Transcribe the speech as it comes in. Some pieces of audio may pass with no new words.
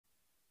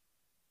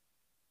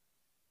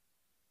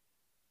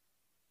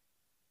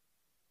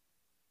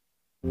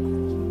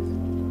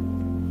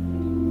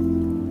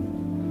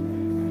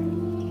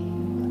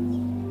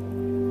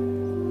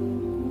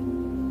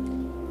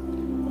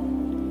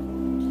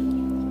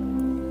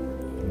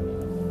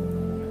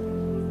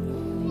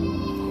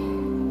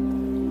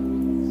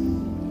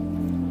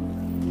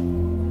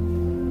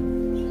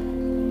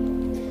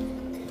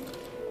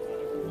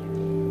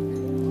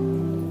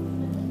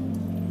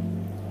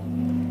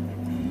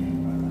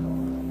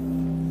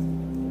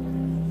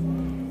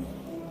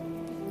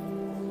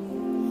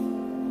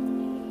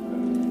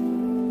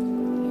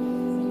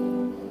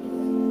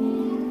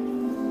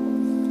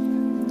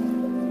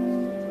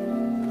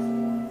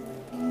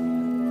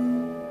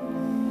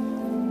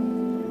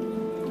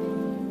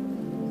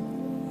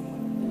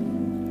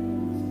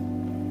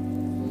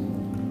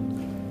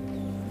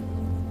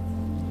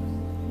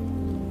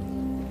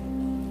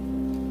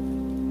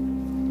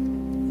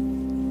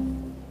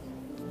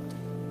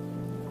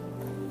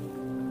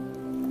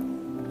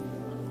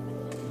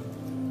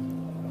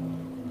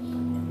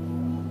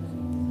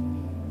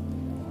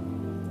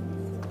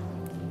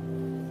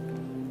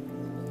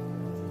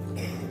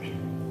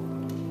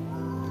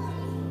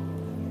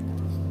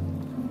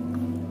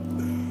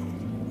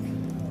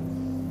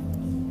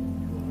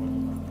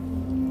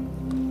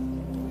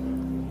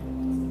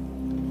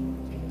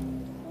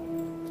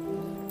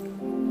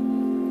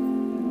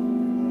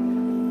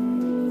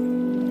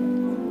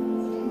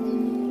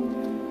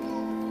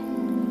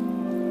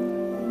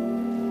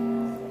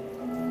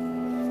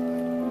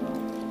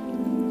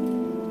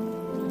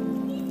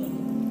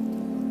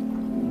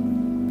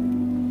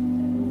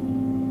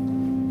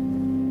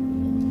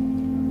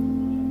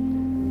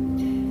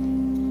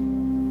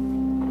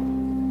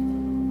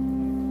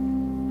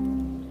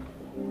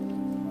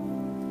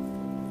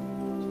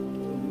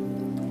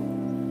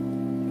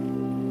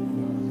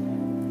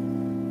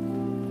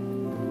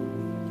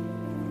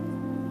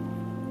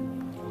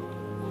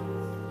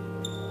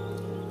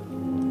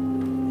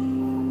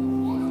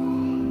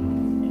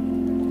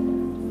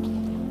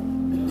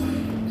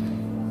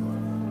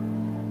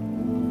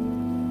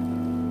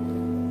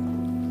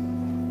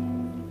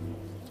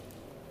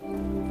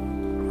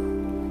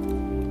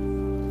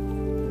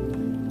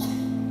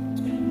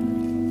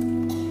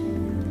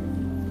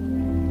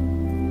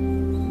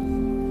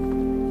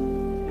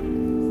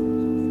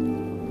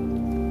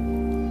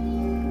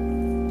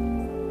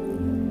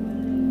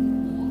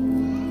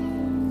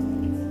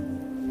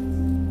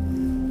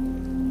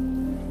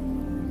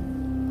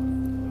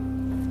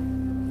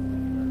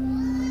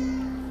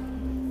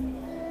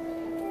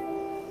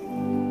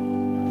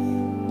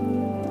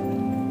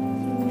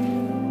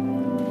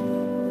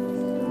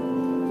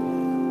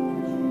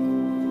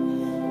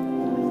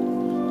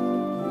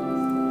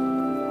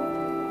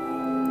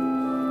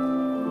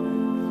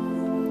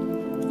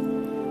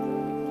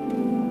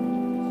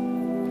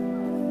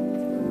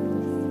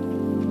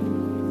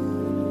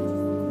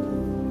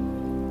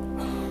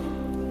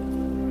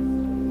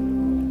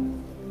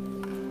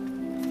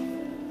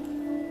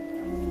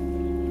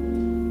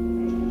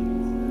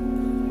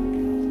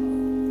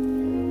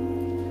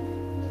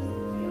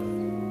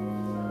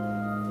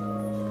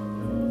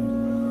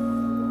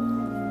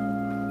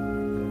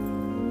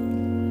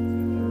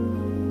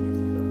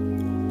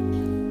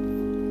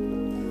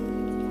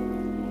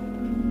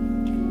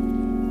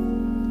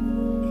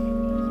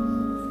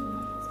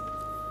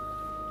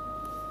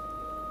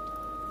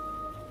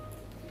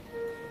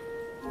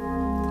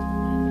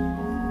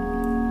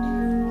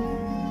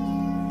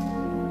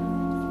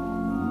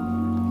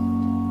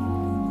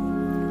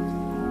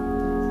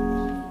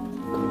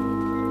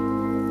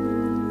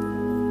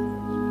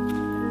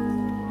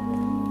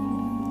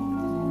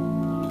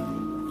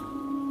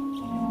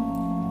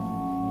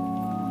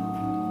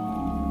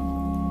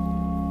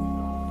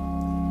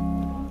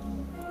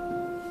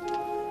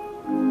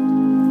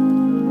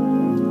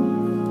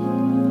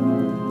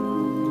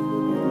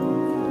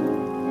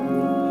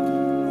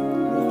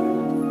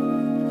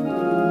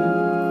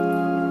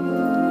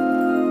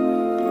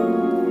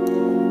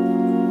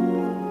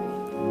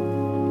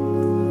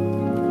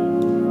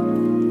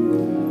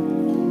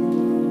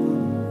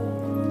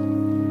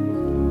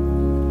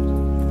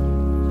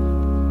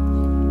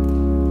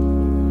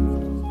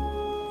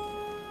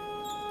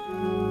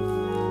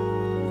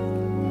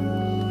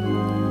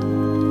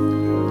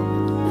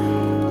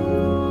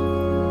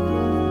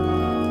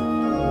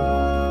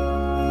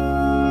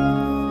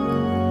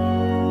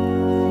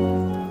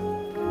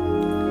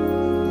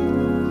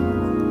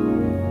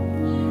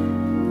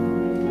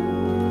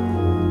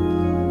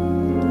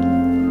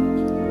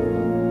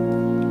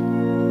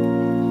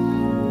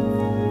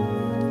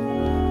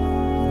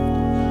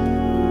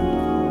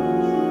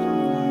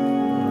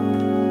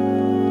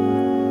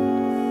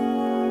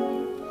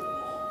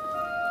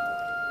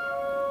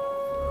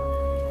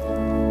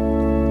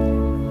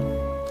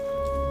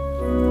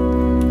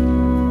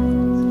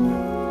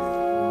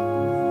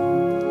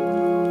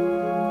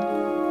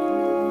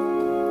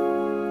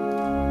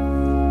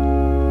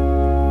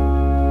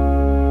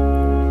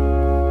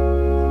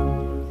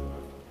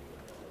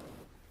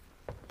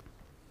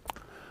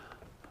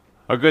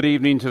A good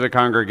evening to the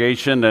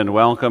congregation, and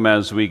welcome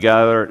as we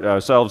gather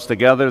ourselves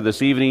together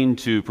this evening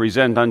to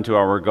present unto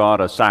our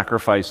God a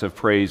sacrifice of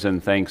praise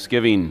and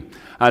thanksgiving.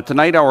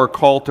 Tonight our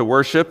call to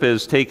worship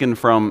is taken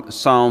from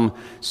Psalm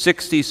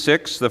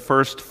 66, the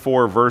first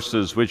 4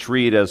 verses, which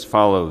read as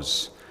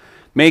follows.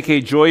 Make a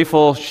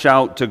joyful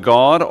shout to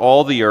God,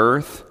 all the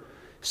earth.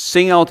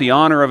 Sing out the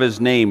honor of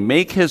his name.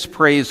 Make his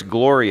praise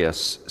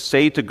glorious.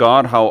 Say to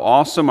God, how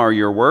awesome are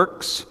your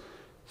works.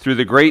 Through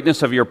the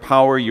greatness of your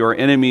power, your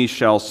enemies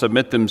shall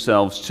submit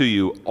themselves to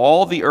you.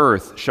 All the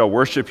earth shall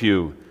worship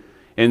you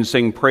and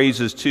sing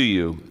praises to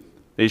you.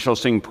 They shall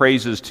sing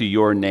praises to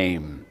your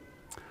name.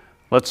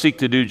 Let's seek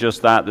to do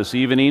just that this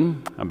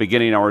evening,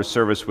 beginning our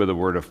service with a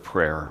word of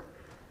prayer.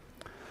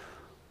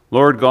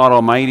 Lord God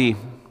Almighty,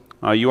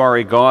 you are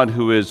a God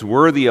who is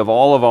worthy of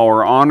all of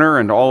our honor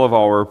and all of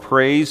our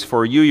praise,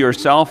 for you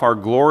yourself are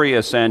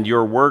glorious and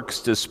your works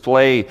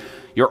display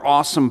your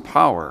awesome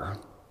power.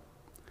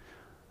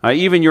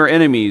 Even your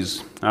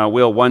enemies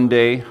will one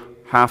day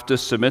have to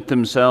submit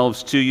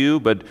themselves to you,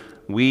 but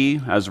we,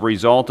 as a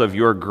result of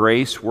your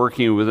grace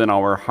working within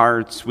our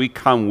hearts, we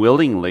come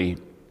willingly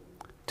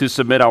to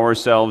submit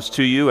ourselves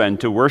to you and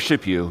to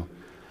worship you.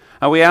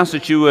 We ask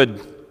that you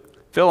would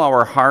fill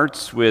our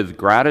hearts with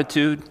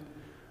gratitude,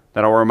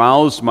 that our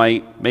mouths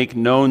might make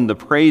known the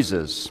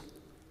praises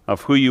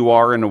of who you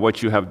are and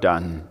what you have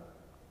done.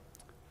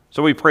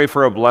 So we pray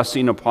for a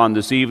blessing upon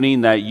this evening,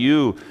 that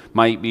you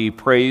might be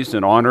praised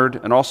and honored,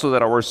 and also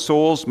that our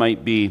souls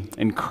might be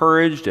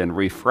encouraged and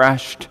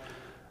refreshed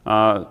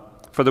for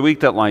the week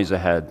that lies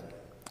ahead.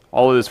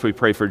 All of this we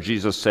pray for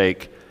Jesus'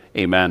 sake.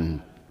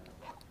 Amen.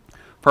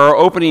 For our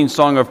opening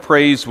song of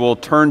praise, we'll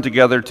turn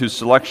together to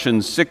selection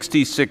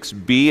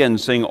 66B and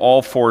sing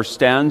all 4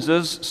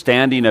 stanzas.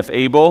 Standing if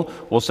able,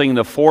 we'll sing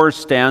the 4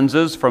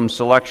 stanzas from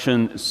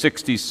selection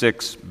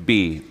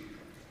 66B.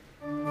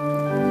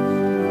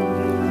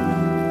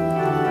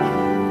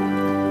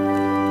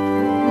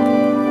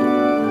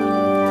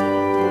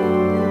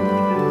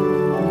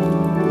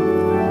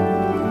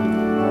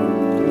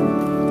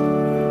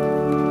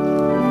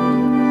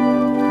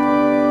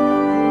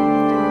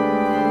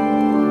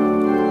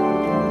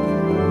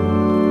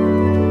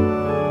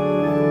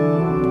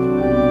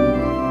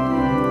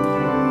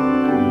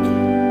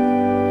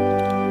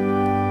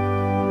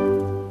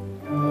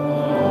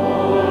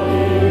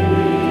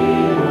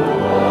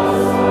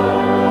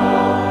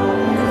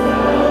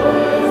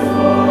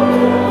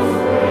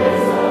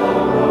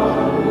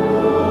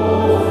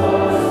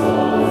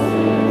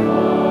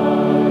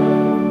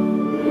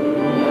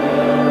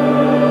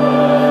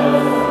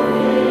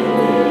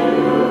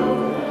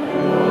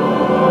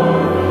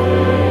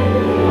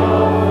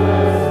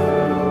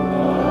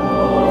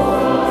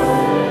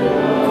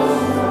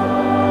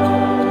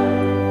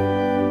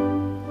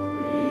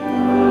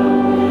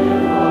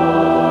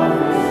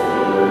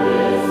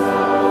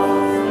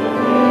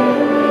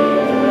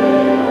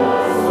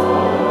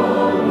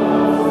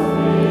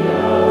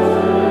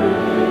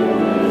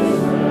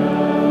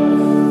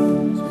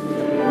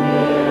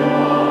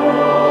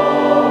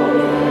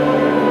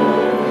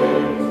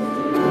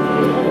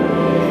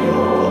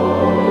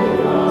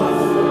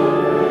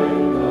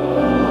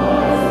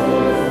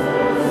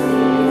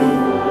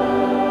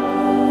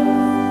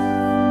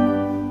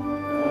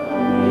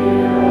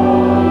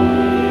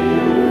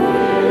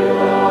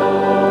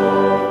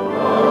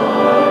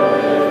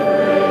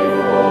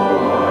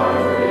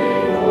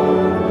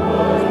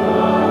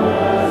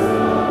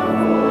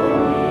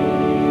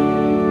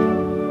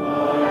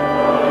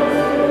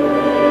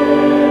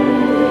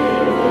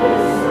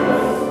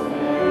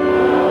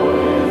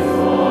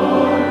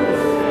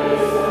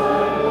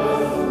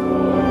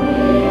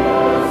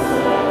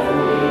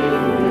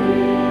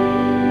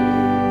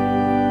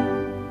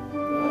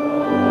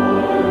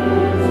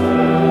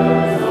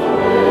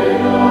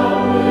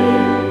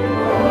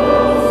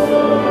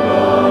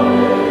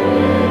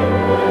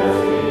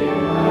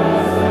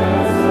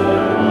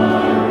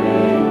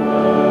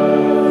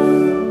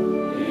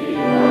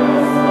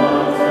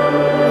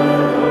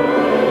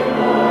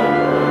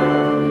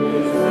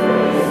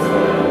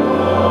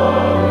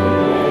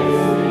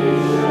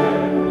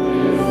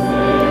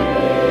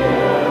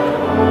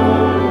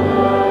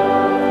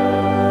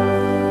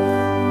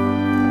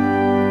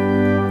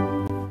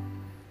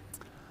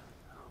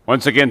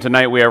 Once again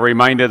tonight we are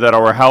reminded that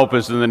our help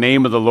is in the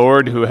name of the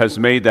Lord, who has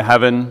made the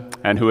heaven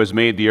and who has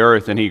made the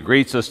earth, and he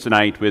greets us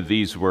tonight with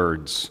these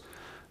words.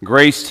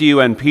 Grace to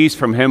you and peace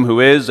from him who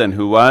is and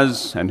who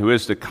was and who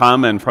is to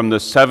come, and from the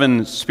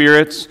 7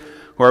 spirits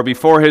who are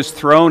before his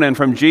throne, and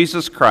from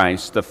Jesus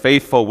Christ, the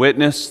faithful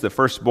witness, the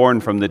firstborn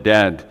from the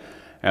dead,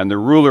 and the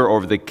ruler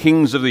over the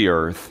kings of the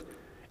earth.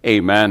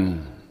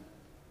 Amen.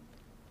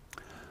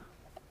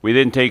 We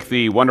then take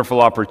the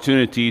wonderful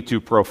opportunity to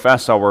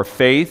profess our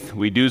faith.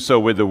 We do so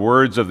with the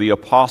words of the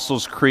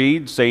Apostles'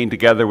 Creed, saying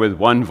together with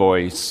one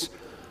voice,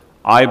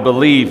 I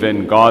believe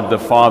in God the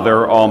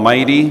Father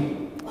Almighty,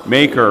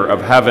 maker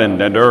of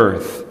heaven and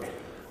earth.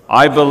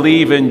 I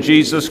believe in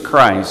Jesus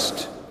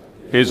Christ,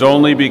 his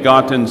only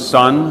begotten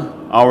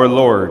Son, our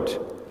Lord,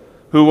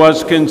 who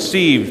was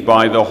conceived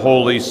by the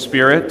Holy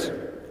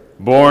Spirit,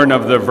 born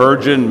of the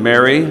Virgin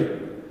Mary,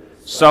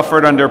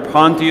 suffered under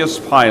Pontius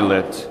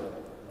Pilate,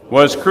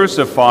 was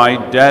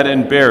crucified, dead,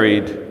 and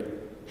buried.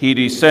 He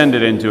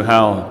descended into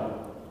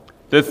hell.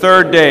 The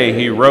third day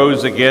he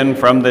rose again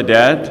from the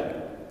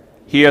dead.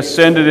 He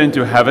ascended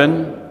into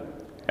heaven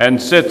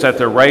and sits at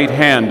the right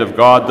hand of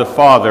God the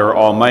Father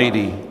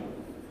Almighty.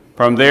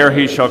 From there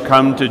he shall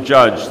come to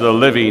judge the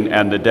living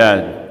and the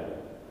dead.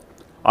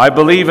 I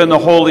believe in the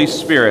Holy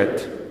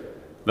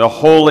Spirit, the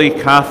Holy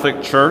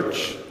Catholic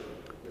Church,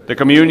 the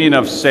communion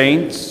of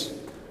saints,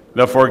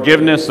 the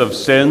forgiveness of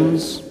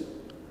sins,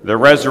 the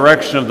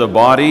resurrection of the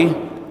body,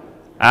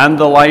 and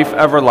the life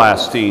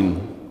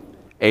everlasting.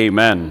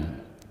 Amen.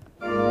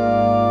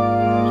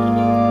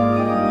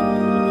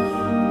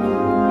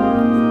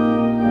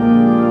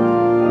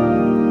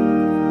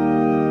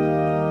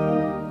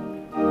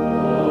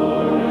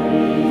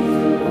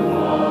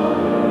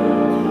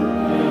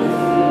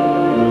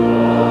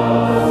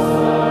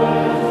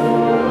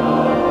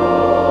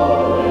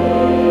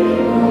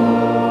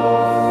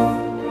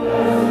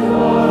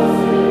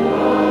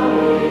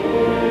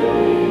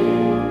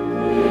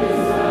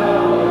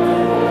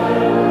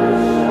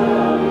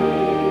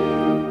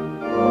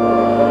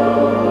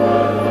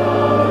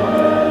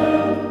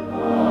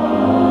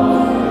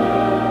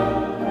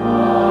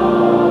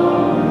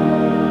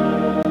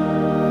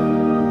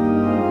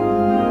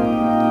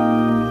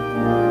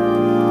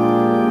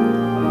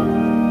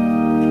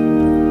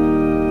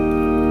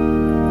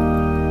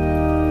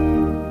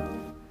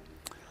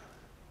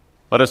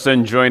 Let us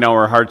then join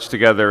our hearts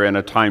together in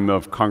a time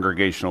of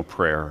congregational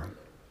prayer.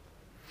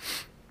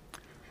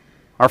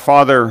 Our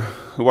Father,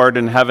 who art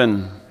in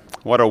heaven,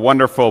 what a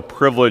wonderful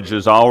privilege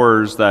is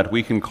ours that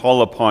we can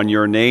call upon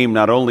your name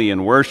not only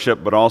in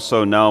worship, but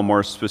also now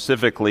more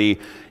specifically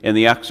in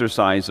the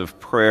exercise of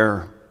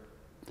prayer.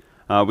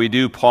 We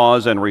do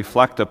pause and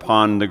reflect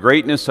upon the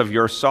greatness of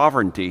your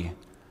sovereignty.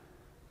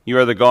 You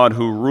are the God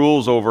who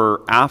rules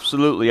over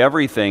absolutely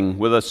everything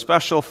with a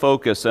special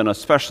focus and a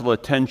special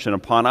attention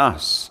upon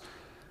us.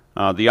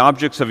 The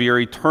objects of your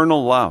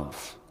eternal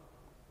love.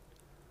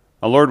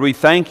 Lord, we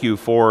thank you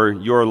for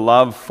your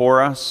love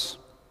for us.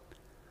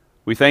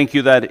 We thank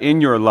you that in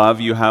your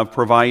love you have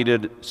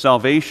provided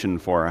salvation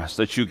for us,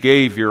 that you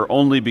gave your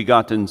only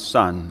begotten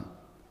Son.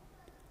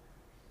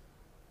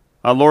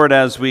 Lord,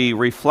 as we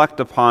reflect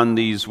upon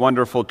these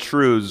wonderful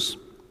truths,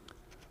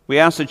 we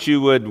ask that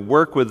you would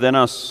work within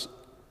us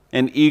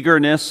an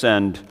eagerness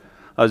and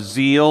a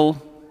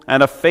zeal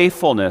and a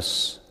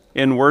faithfulness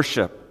in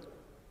worship.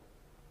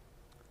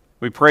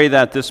 We pray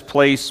that this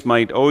place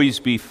might always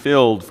be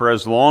filled, for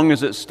as long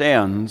as it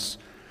stands,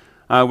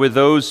 with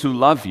those who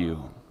love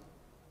you,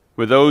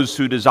 with those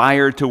who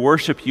desire to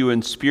worship you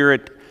in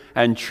spirit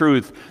and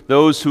truth,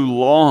 those who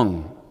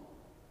long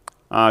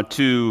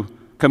to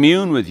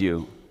commune with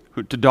you,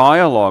 to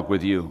dialogue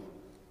with you.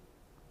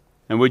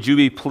 And would you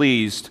be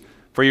pleased,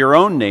 for your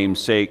own name's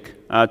sake,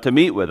 to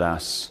meet with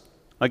us,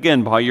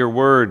 again, by your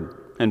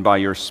word and by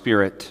your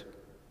Spirit.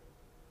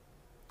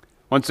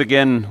 Once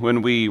again,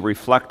 when we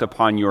reflect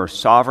upon your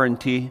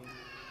sovereignty,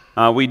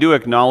 we do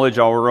acknowledge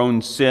our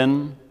own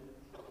sin.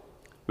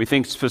 We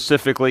think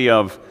specifically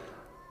of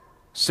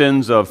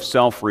sins of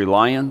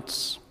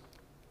self-reliance,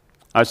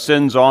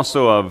 sins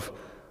also of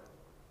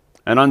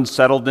an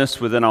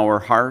unsettledness within our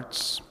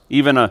hearts,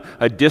 even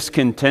a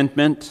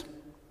discontentment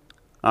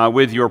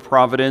with your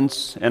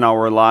providence in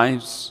our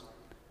lives.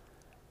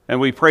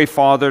 And we pray,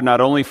 Father, not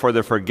only for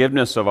the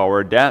forgiveness of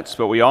our debts,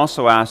 but we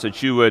also ask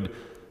that you would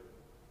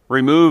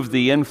remove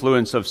the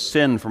influence of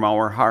sin from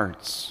our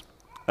hearts,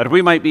 that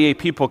we might be a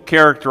people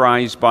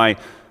characterized by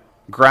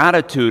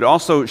gratitude,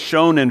 also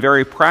shown in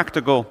very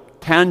practical,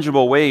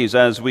 tangible ways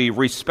as we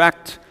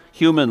respect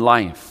human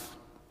life,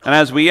 and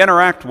as we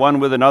interact one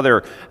with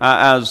another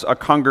as a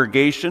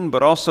congregation,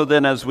 but also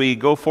then as we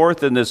go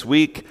forth in this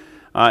week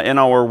in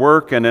our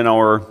work and in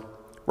our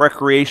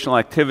recreational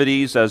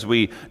activities, as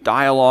we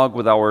dialogue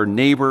with our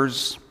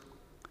neighbors.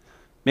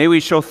 May we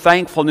show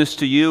thankfulness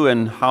to you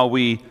in how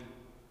we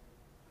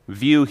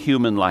view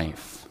human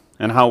life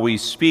and how we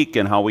speak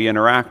and how we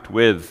interact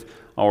with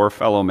our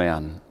fellow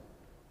man.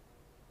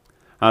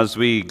 As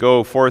we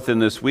go forth in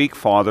this week,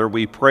 Father,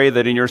 we pray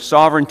that in your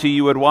sovereignty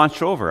you would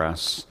watch over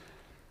us.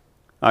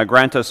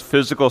 Grant us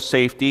physical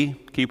safety,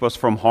 keep us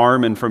from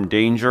harm and from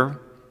danger.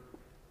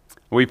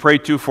 We pray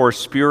too for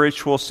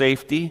spiritual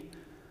safety.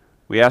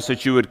 We ask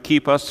that you would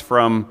keep us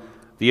from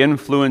the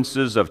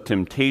influences of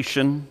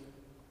temptation.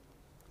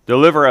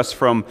 Deliver us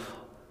from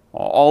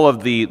all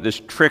of the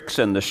tricks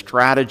and the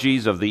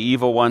strategies of the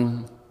evil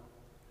one.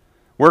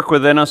 Work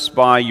within us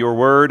by your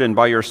word and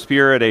by your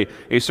Spirit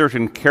a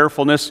certain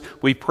carefulness.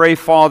 We pray,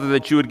 Father,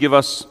 that you would give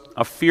us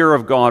a fear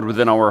of God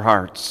within our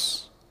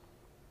hearts.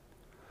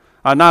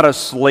 Not a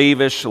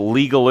slavish,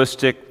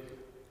 legalistic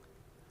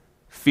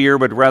fear,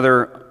 but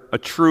rather a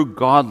true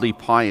godly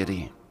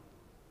piety.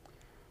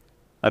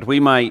 That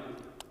we might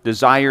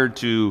desire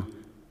to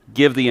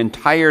give the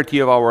entirety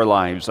of our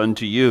lives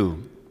unto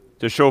you,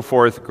 to show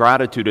forth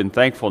gratitude and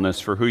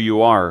thankfulness for who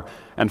you are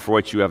and for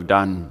what you have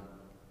done.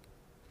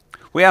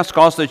 We ask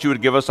also that you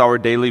would give us our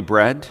daily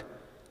bread,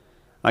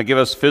 give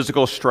us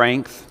physical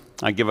strength,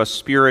 give us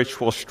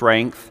spiritual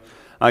strength,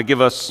 give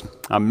us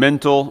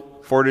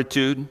mental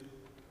fortitude.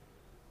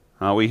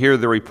 We hear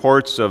the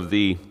reports of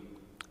the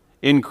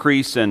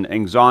increase in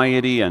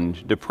anxiety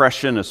and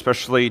depression,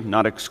 especially,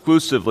 not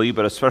exclusively,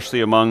 but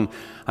especially among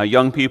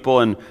young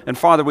people. And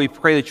Father, we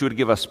pray that you would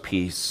give us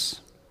peace.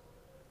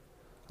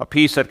 A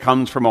peace that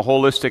comes from a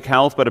holistic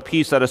health, but a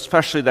peace that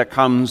especially that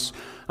comes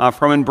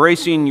from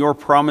embracing your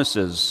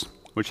promises,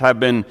 which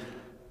have been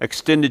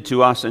extended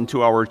to us and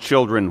to our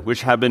children,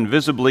 which have been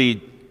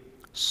visibly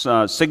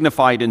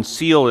signified and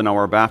sealed in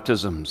our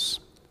baptisms.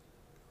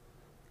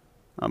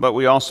 But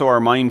we also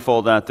are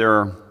mindful that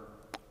there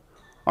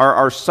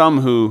are some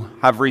who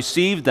have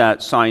received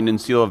that sign and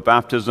seal of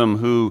baptism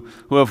who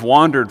have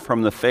wandered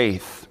from the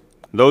faith,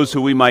 those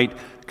who we might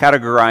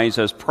categorize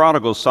as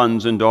prodigal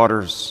sons and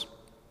daughters.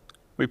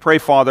 We pray,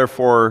 Father,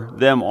 for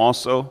them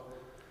also,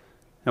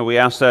 and we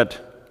ask that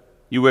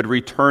you would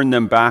return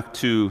them back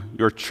to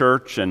your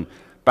church and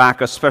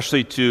back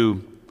especially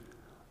to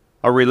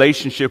a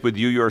relationship with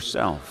you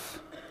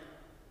yourself.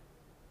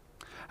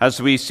 As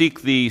we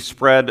seek the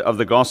spread of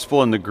the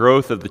gospel and the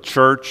growth of the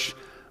church,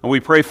 and we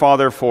pray,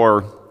 Father,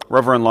 for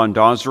Reverend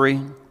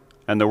Landazuri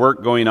and the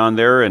work going on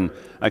there in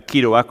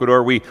Quito,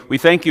 Ecuador. We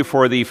thank you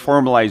for the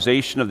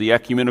formalization of the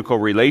ecumenical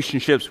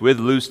relationships with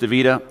Luz de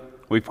Vida.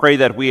 We pray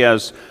that we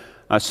as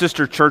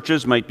sister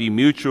churches might be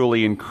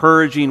mutually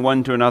encouraging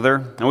one to another.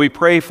 And we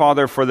pray,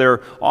 Father, for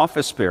their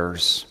office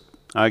bearers.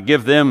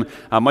 Give them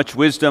much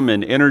wisdom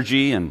and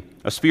energy and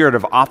a spirit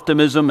of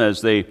optimism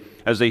as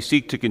they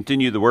seek to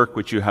continue the work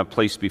which you have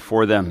placed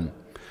before them.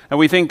 And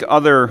we think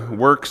other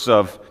works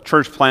of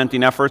church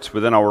planting efforts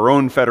within our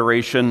own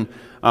federation,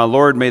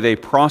 Lord, may they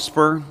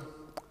prosper.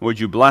 Would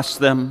you bless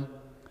them?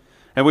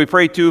 And we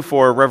pray too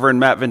for Reverend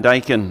Matt Van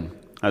Dyken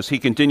as he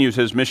continues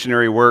his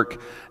missionary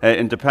work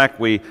in Tepec.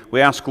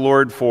 We ask,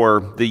 Lord,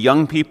 for the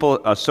young people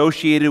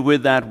associated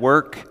with that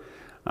work,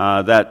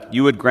 that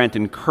you would grant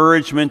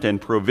encouragement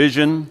and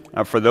provision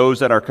for those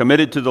that are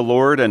committed to the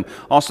Lord, and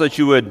also that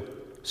you would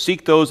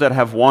seek those that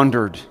have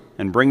wandered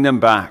and bring them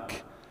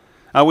back.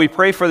 We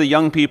pray for the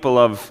young people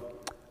of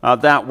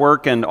that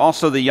work, and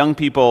also the young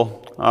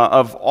people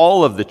of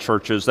all of the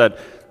churches that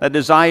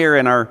desire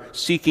and are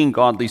seeking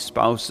godly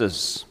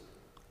spouses.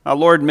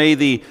 Lord, may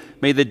the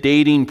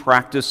dating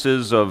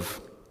practices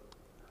of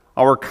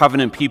our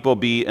covenant people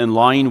be in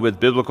line with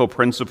biblical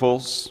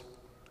principles.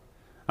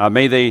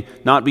 May they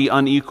not be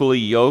unequally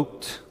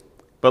yoked,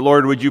 but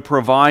Lord, would you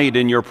provide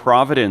in your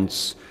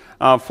providence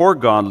for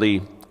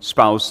godly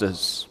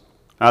spouses,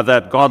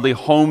 that godly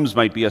homes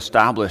might be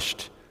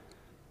established.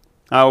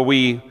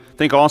 We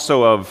think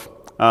also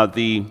of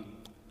the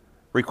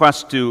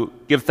request to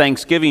give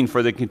thanksgiving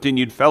for the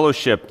continued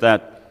fellowship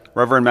that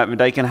Reverend Matt Van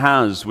Dyken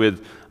has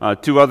with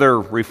two other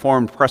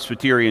Reformed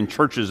Presbyterian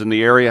churches in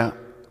the area.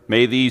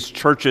 May these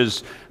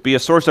churches be a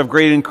source of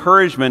great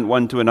encouragement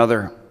one to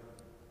another.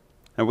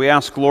 And we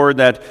ask, Lord,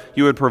 that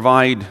you would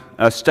provide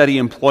steady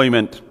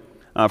employment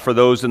for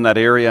those in that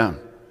area,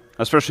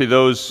 especially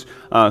those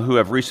who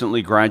have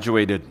recently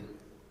graduated.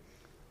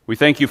 We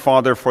thank you,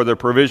 Father, for the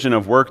provision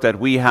of work that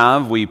we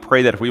have. We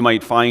pray that we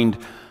might find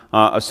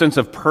a sense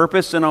of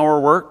purpose in our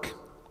work,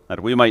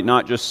 that we might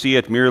not just see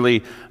it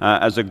merely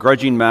as a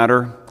grudging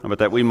matter, but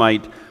that we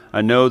might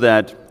know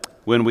that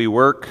when we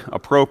work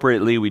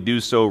appropriately, we do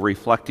so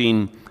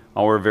reflecting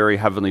our very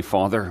Heavenly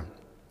Father.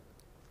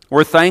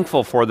 We're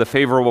thankful for the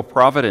favorable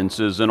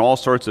providences in all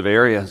sorts of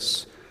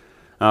areas.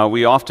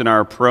 We often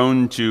are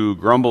prone to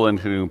grumble and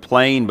to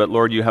complain, but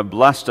Lord, you have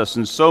blessed us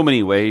in so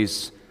many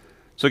ways.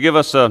 So give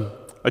us a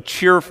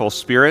cheerful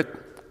spirit,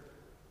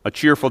 a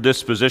cheerful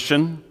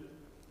disposition,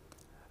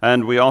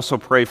 and we also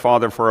pray,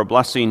 Father, for a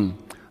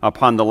blessing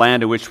upon the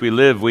land in which we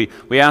live. We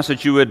ask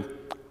that you would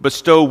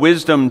bestow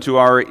wisdom to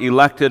our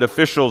elected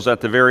officials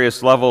at the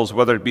various levels,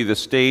 whether it be the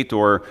state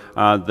or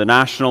the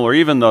national or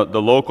even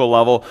the local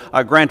level.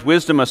 Grant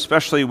wisdom,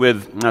 especially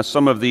with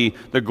some of the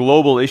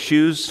global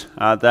issues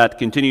that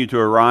continue to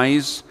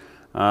arise.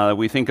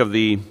 We think of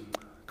the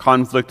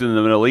conflict in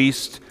the Middle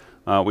East.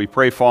 We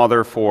pray,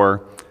 Father,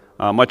 for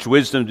much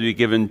wisdom to be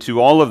given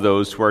to all of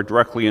those who are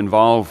directly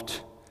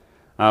involved.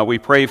 We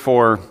pray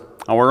for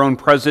our own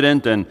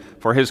president and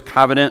for his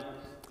cabinet.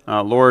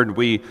 Lord,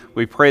 we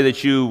pray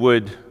that you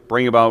would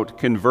bring about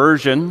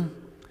conversion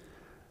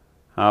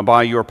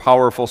by your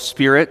powerful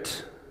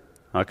Spirit,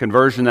 a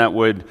conversion that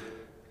would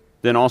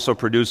then also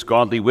produce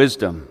godly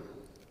wisdom.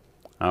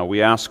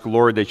 We ask,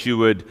 Lord, that you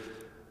would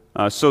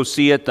so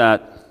see it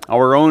that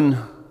our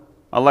own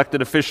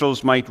elected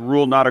officials might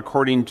rule not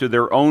according to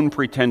their own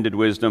pretended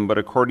wisdom, but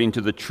according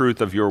to the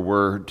truth of your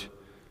word.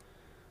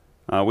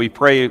 We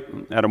pray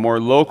at a more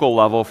local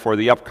level for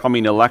the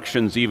upcoming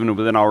elections, even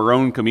within our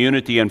own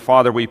community. And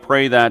Father, we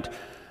pray that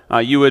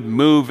you would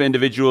move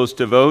individuals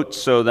to vote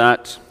so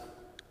that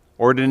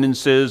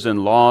ordinances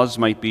and laws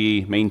might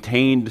be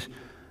maintained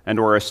and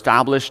or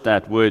established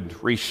that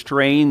would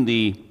restrain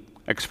the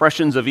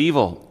expressions of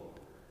evil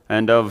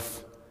and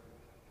of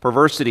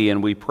perversity,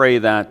 and we pray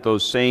that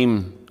those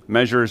same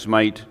measures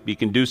might be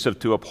conducive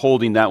to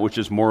upholding that which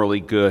is morally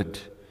good.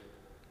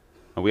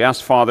 And we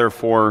ask, Father,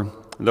 for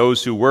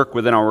those who work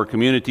within our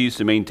communities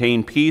to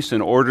maintain peace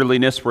and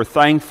orderliness. We're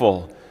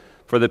thankful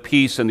for the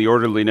peace and the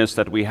orderliness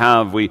that we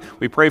have. We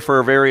pray for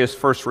our various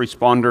first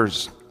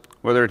responders,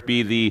 whether it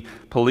be the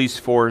police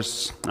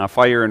force,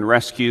 fire and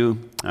rescue,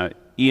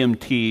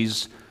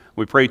 EMTs.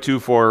 We pray too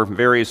for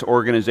various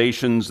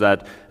organizations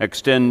that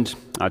extend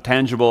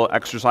tangible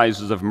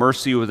exercises of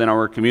mercy within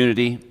our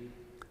community.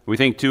 We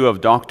think too of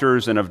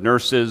doctors and of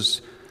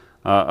nurses,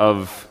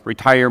 of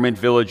retirement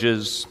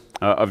villages,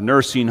 of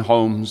nursing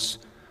homes.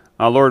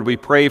 Lord, we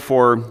pray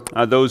for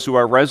those who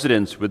are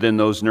residents within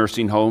those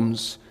nursing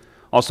homes,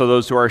 also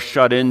those who are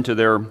shut into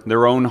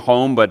their own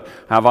home but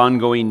have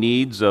ongoing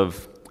needs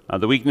of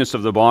the weakness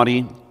of the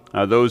body,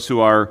 those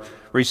who are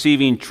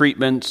receiving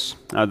treatments,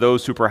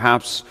 those who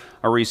perhaps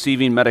are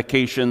receiving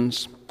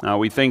medications.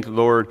 We think,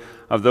 Lord,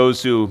 of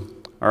those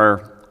who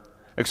are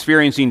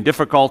experiencing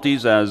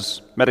difficulties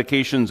as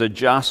medications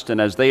adjust,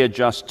 and as they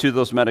adjust to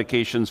those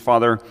medications,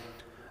 Father,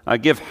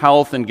 give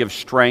health and give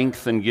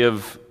strength and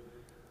give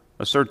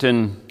a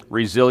certain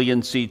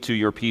resiliency to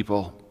your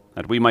people,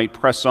 that we might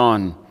press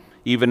on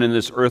even in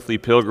this earthly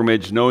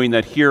pilgrimage, knowing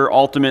that here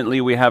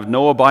ultimately we have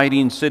no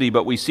abiding city,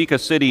 but we seek a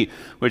city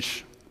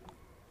which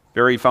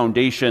very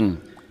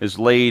foundation is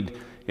laid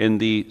in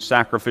the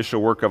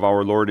sacrificial work of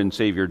our Lord and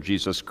Savior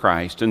Jesus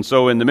Christ. And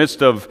so in the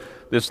midst of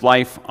this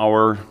life,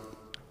 our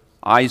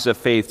eyes of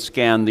faith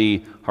scan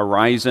the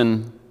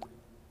horizon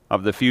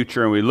of the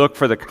future, and we look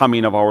for the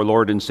coming of our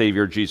Lord and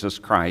Savior Jesus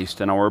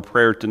Christ. And our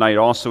prayer tonight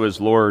also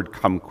is, Lord,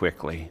 come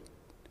quickly.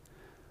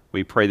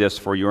 We pray this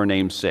for your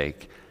name's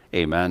sake.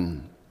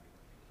 Amen.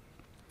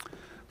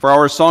 For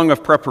our song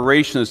of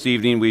preparation this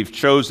evening, we've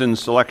chosen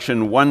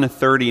selection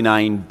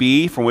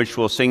 139B, from which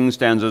we'll sing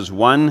stanzas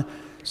 1,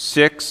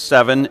 6,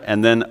 7,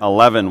 and then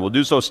 11. We'll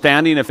do so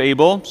standing if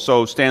able.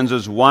 So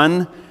stanzas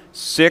 1,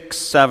 6,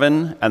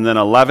 7, and then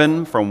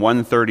 11 from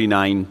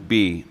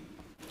 139B.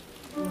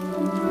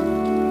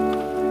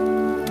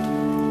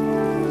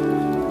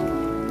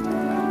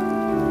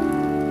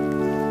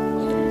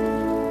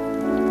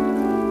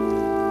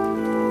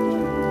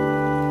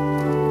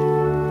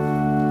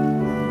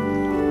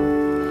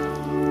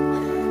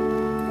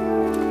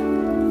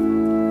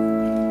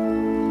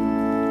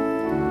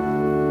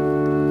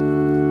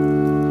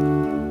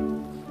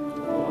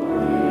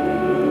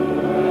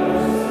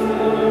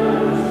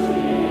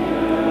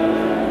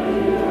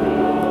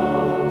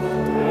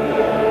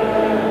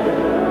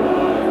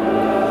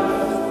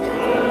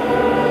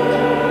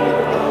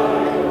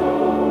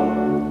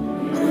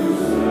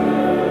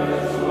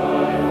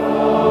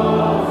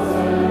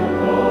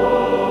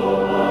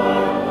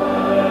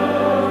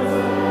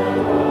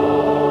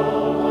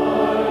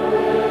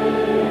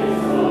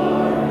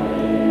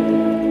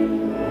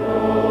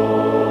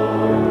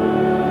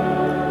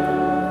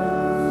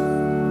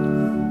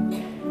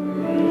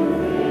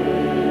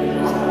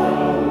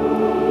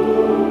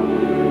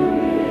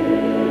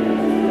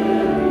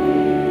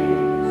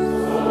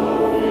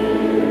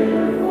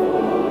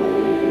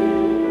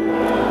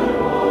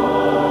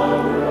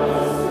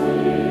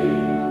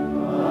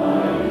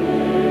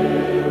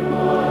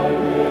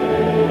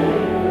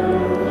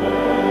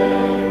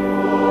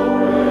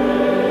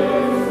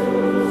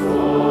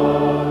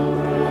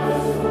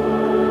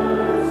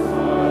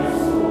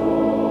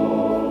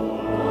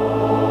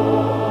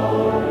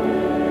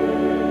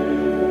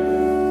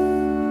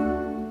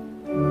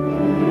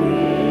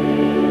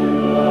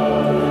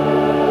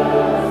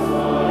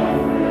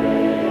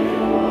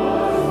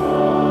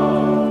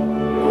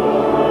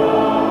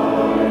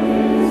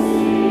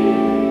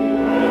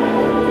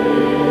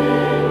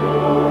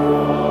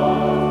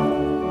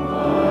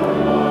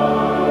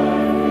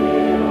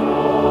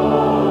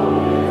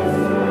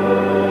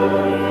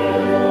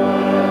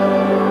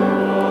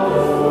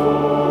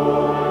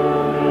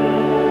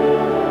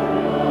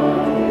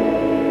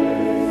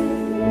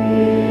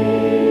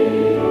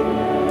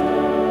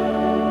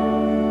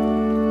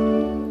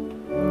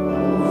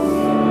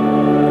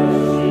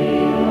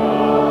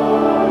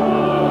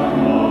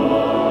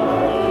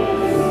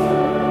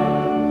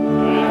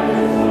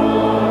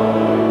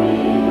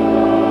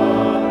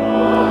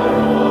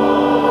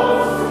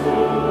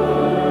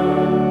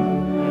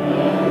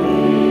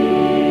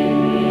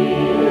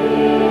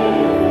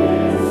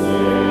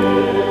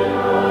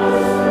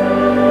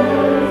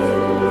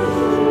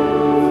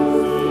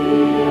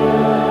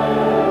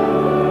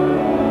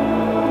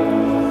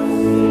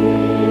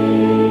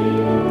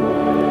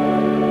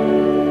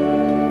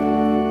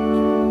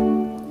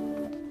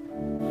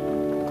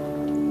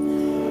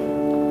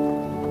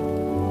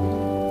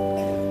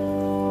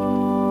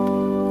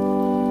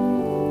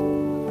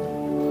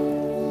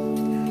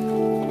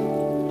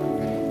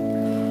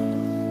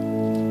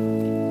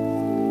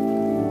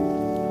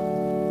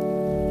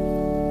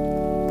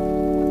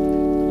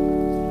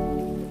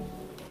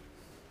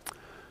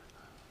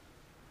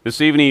 This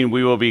evening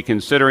we will be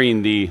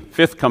considering the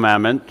fifth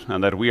commandment,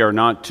 and that we are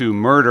not to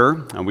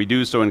murder, and we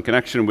do so in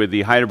connection with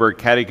the Heidelberg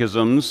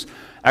Catechism's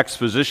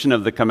exposition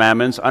of the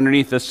commandments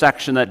underneath the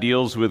section that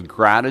deals with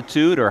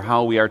gratitude, or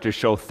how we are to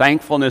show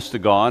thankfulness to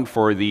God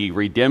for the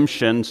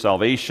redemption,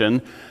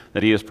 salvation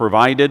that He has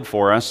provided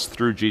for us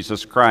through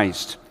Jesus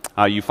Christ.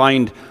 You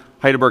find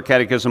Heidelberg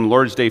Catechism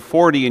Lord's Day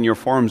 40 in your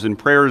Forms and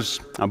Prayers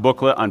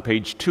booklet on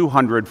page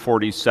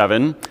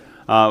 247.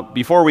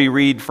 Before we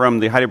read from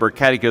the Heidelberg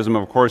Catechism,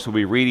 of course, we'll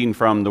be reading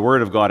from the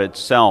Word of God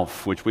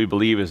itself, which we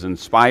believe is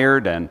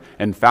inspired and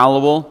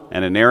infallible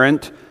and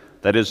inerrant,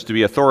 that is to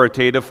be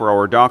authoritative for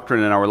our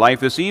doctrine and our life.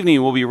 This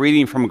evening we'll be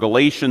reading from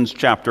Galatians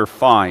chapter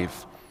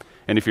 5.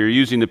 And if you're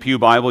using the Pew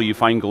Bible, you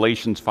find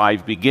Galatians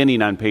 5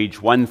 beginning on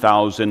page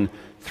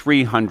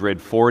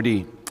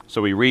 1340.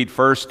 So we read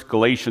first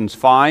Galatians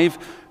 5,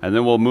 and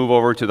then we'll move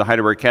over to the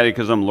Heidelberg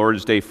Catechism,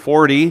 Lord's Day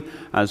 40,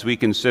 as we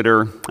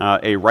consider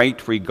a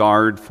right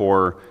regard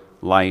for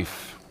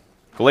life.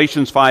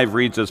 Galatians 5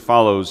 reads as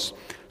follows: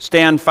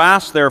 "Stand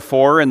fast,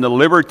 therefore, in the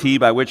liberty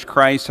by which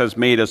Christ has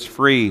made us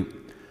free,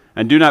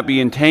 and do not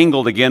be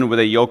entangled again with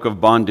a yoke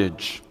of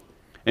bondage.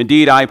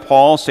 Indeed, I,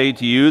 Paul, say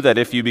to you that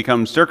if you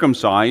become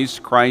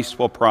circumcised, Christ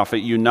will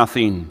profit you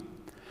nothing.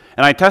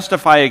 And I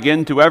testify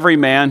again to every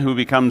man who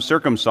becomes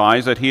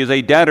circumcised that he is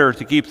a debtor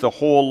to keep the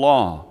whole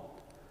law.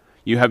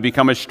 You have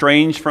become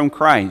estranged from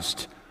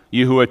Christ.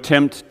 You who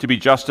attempt to be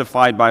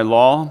justified by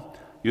law,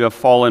 you have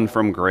fallen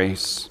from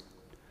grace.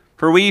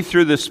 For we,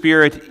 through the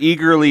Spirit,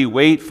 eagerly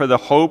wait for the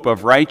hope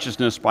of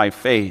righteousness by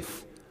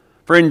faith.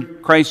 For in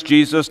Christ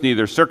Jesus,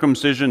 neither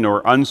circumcision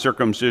nor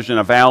uncircumcision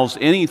avails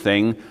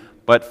anything,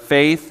 but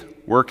faith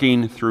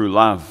working through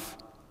love.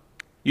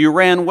 You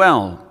ran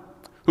well.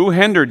 Who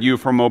hindered you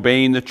from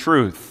obeying the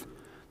truth?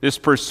 This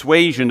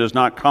persuasion does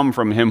not come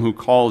from him who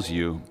calls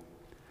you.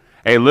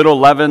 A little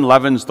leaven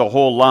leavens the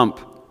whole lump.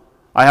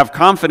 I have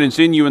confidence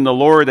in you in the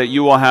Lord that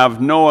you will have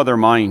no other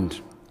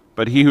mind,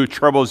 but he who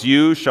troubles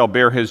you shall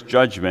bear his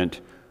judgment,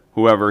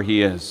 whoever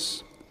he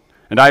is.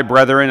 And I,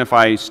 brethren, if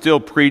I still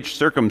preach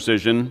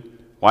circumcision,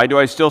 why do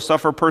I still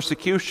suffer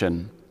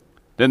persecution?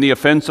 Then the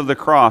offense of the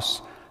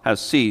cross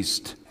has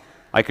ceased.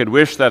 I could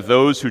wish that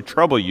those who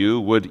trouble you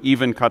would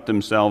even cut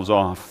themselves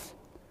off.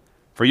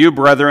 For you,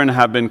 brethren,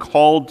 have been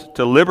called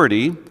to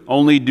liberty,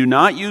 only do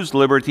not use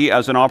liberty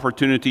as an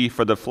opportunity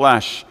for the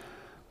flesh,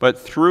 but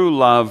through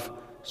love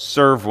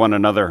serve one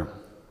another.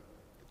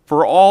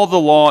 For all the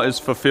law is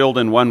fulfilled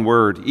in one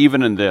word,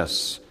 even in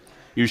this: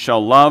 you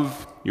shall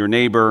love your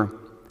neighbor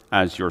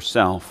as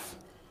yourself.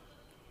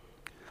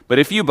 But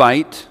if you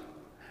bite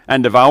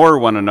and devour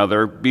one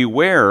another,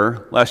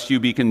 beware lest you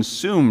be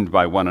consumed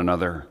by one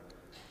another.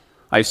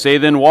 I say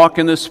then, walk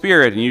in the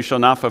Spirit, and you shall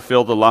not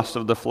fulfill the lust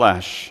of the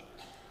flesh.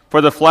 For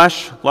the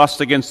flesh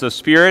lusts against the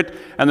Spirit,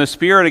 and the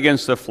Spirit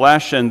against the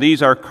flesh, and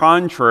these are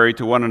contrary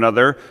to one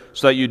another,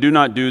 so that you do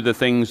not do the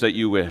things that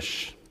you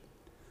wish.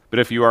 But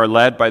if you are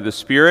led by the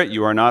Spirit,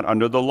 you are not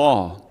under the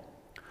law.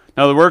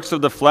 Now the works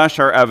of the flesh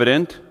are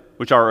evident,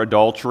 which are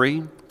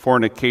adultery,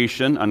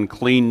 fornication,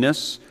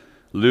 uncleanness,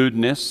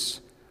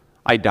 lewdness,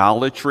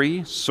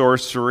 idolatry,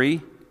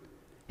 sorcery,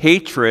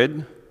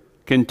 hatred,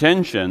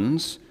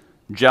 contentions,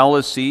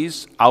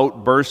 jealousies,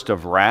 outburst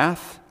of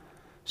wrath,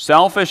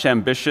 selfish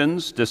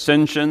ambitions,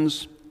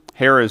 dissensions,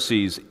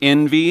 heresies,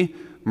 envy,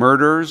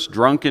 murders,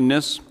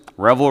 drunkenness,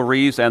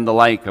 revelries, and the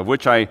like, of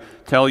which I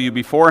tell you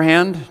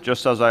beforehand,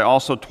 just as I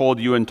also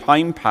told you in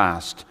time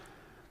past,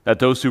 that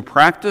those who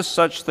practice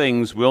such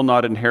things will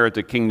not inherit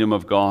the kingdom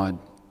of God.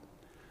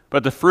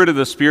 But the fruit of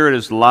the Spirit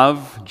is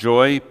love,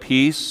 joy,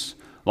 peace,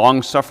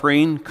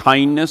 long-suffering,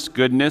 kindness,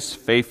 goodness,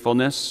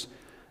 faithfulness,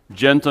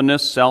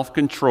 gentleness,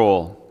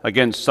 self-control.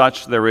 Against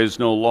such there is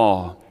no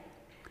law.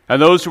 And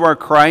those who are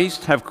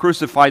Christ have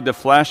crucified the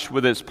flesh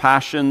with its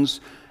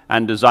passions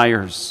and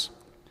desires.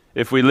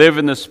 If we live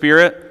in the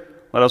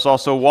Spirit, let us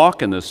also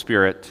walk in the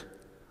Spirit.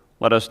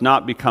 Let us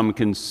not become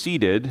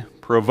conceited,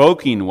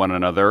 provoking one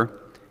another,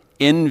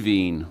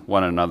 envying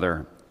one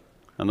another."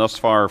 And thus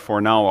far,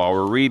 for now,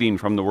 our reading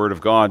from the Word of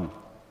God.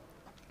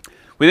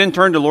 We then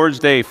turn to Lord's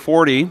Day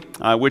 40,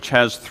 which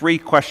has three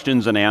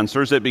questions and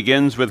answers. It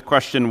begins with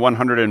question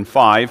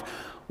 105.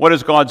 What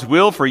is God's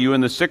will for you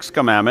in the sixth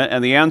commandment?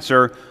 And the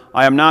answer: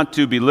 I am not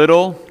to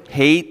belittle,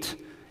 hate,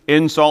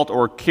 insult,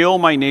 or kill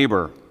my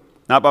neighbor,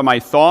 not by my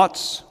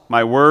thoughts,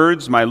 my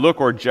words, my look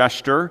or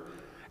gesture,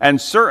 and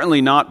certainly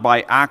not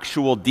by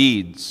actual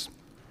deeds.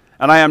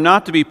 And I am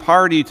not to be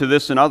party to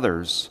this in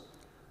others.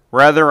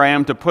 Rather, I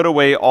am to put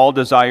away all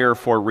desire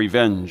for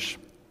revenge.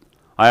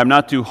 I am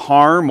not to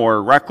harm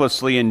or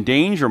recklessly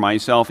endanger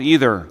myself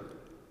either.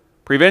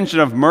 Prevention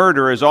of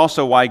murder is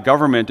also why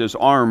government is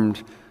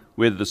armed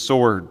with the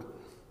sword.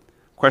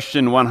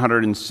 Question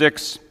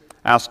 106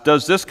 asks,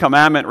 does this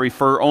commandment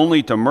refer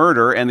only to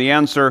murder? And the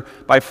answer: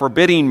 by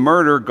forbidding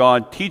murder,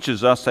 God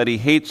teaches us that He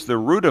hates the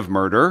root of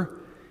murder: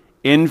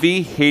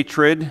 envy,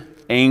 hatred,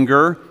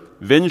 anger,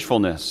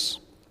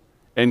 vengefulness.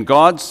 In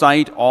God's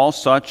sight, all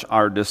such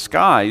are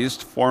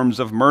disguised forms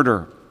of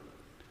murder.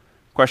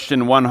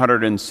 Question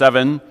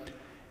 107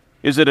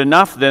 Is it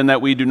enough then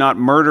that we do not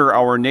murder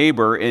our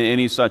neighbor in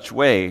any such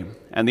way?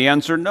 And the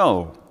answer,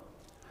 no.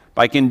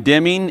 By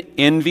condemning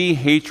envy,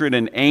 hatred,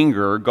 and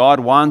anger, God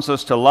wants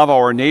us to love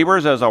our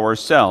neighbors as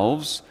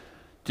ourselves,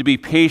 to be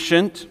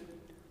patient,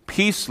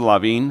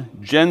 peace-loving,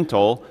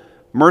 gentle,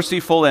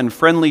 merciful, and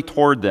friendly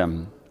toward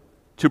them,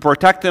 to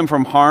protect them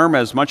from harm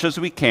as much as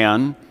we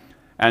can,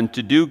 and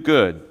to do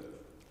good,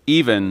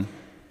 even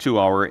to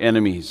our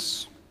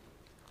enemies.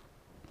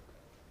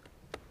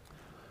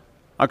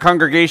 A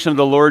congregation of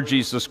the Lord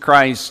Jesus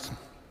Christ,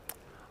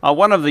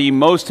 one of the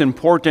most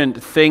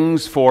important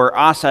things for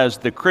us as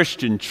the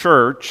Christian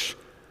church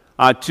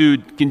to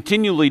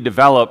continually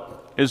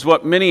develop is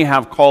what many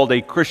have called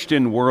a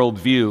Christian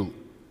worldview.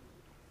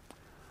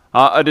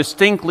 A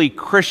distinctly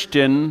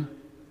Christian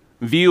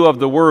view of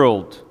the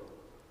world,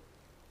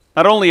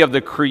 not only of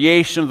the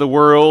creation of the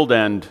world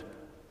and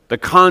the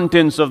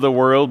contents of the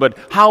world, but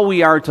how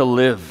we are to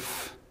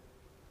live.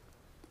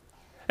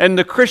 And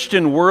the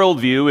Christian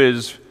worldview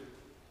is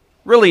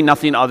really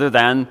nothing other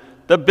than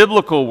the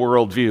biblical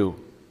worldview,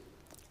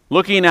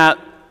 looking at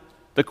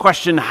the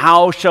question,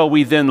 how shall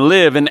we then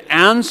live, and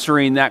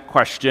answering that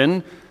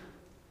question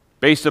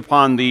based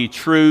upon the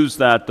truths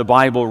that the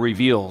Bible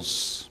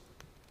reveals.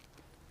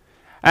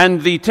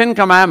 And the Ten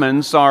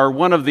Commandments are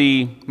one of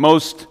the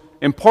most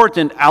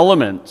important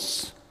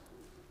elements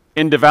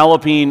in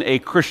developing a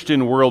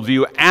Christian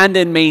worldview and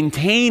in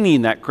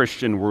maintaining that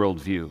Christian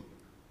worldview.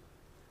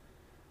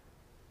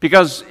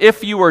 Because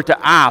if you were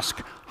to ask,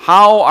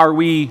 how are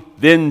we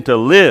then to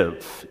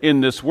live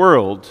in this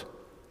world?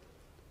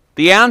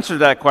 The answer to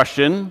that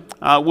question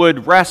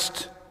would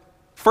rest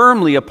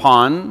firmly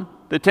upon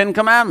the Ten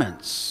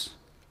Commandments.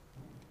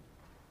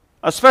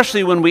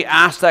 Especially when we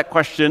ask that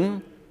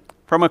question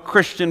from a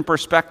Christian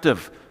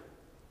perspective.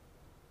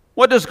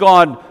 What does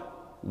God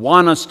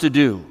want us to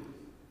do?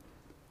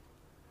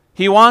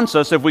 He wants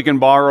us, if we can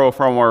borrow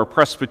from our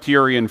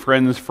Presbyterian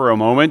friends for a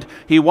moment,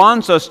 He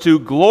wants us to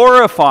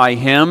glorify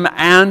Him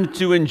and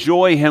to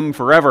enjoy Him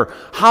forever.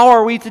 How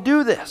are we to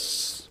do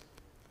this?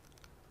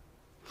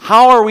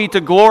 How are we to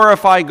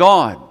glorify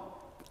God?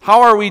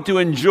 How are we to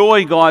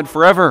enjoy God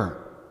forever?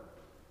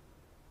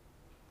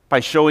 By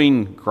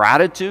showing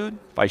gratitude,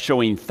 by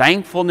showing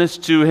thankfulness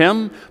to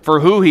Him for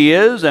who He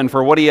is and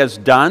for what He has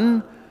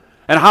done.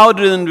 And how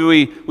do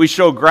we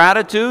show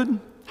gratitude?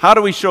 How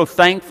do we show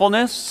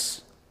thankfulness?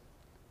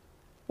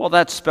 Well,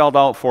 that's spelled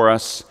out for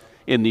us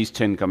in these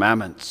Ten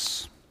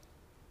Commandments.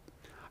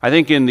 I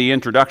think in the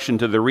introduction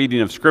to the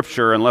reading of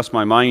Scripture, unless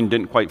my mind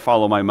didn't quite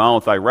follow my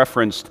mouth, I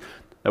referenced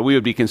that we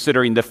would be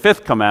considering the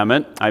fifth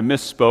commandment. I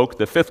misspoke.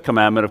 The fifth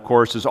commandment, of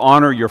course, is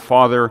honor your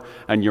father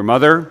and your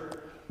mother.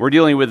 We're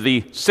dealing with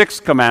the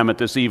sixth commandment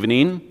this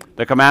evening,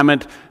 the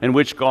commandment in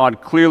which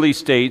God clearly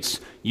states,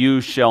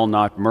 you shall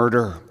not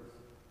murder.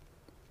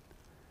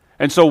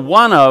 And so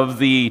one of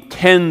the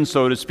 10,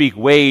 so to speak,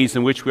 ways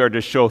in which we are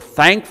to show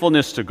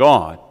thankfulness to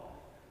God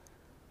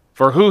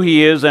for who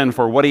He is and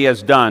for what He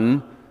has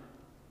done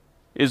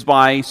is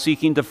by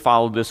seeking to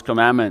follow this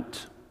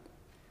commandment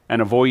and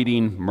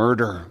avoiding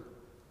murder.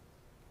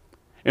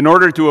 In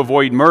order to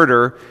avoid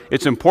murder,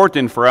 it's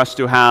important for us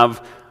to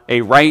have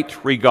a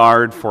right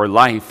regard for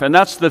life. And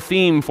that's the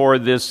theme for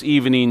this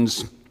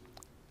evening's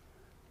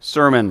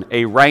sermon,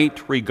 a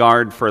right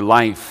regard for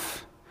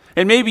life.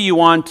 And maybe you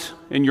want,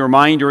 in your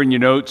mind or in your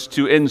notes,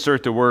 to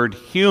insert the word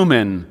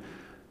human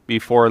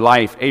before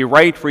life, a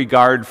right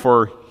regard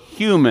for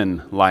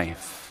human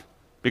life,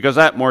 because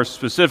that more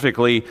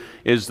specifically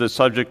is the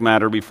subject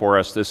matter before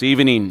us this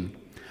evening.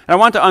 And I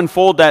want to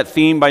unfold that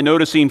theme by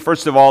noticing,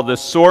 first of all, the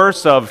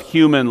source of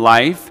human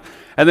life,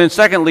 and then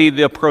secondly,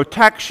 the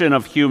protection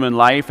of human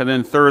life, and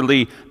then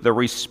thirdly, the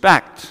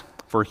respect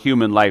for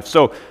human life.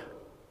 So,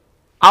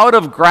 out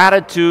of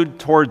gratitude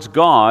towards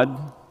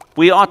God,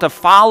 we ought to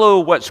follow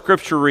what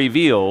Scripture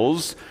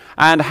reveals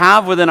and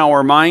have within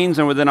our minds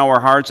and within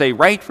our hearts a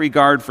right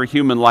regard for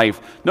human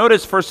life.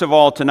 Notice, first of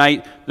all,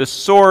 tonight, the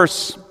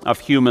source of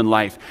human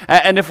life.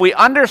 And if we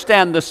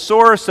understand the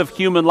source of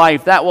human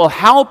life, that will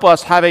help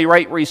us have a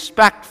right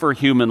respect for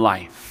human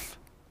life.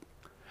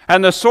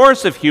 And the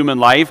source of human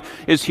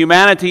life is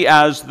humanity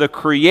as the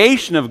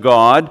creation of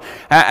God,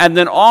 and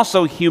then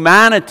also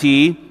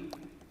humanity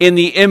in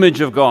the image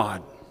of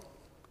God.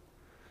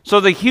 So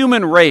the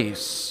human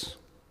race,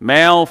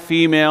 male,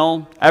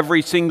 female,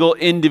 every single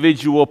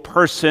individual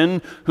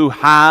person who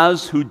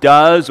has, who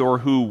does, or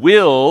who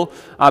will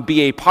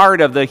be a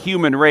part of the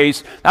human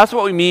race, that's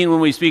what we mean when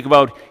we speak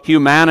about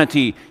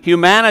humanity.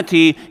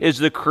 Humanity is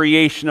the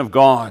creation of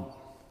God.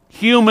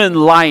 Human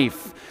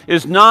life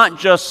is not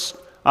just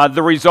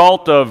the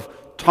result of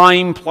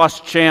time plus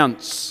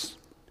chance,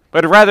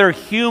 but rather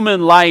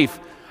human life,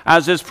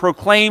 as is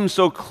proclaimed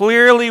so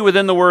clearly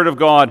within the Word of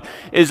God,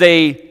 is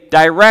a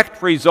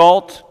direct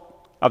result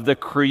of the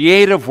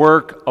creative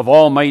work of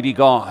Almighty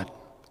God.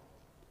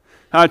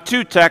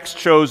 Two texts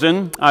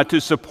chosen to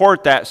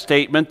support that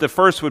statement. The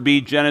first would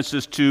be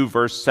Genesis 2,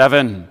 verse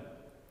 7.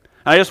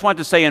 I just want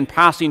to say in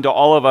passing to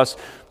all of us,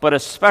 but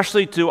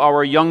especially to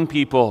our young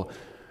people,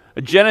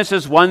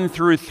 Genesis 1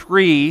 through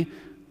 3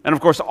 And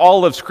of course,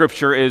 all of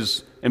Scripture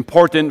is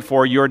important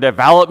for your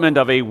development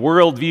of a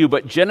worldview,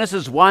 but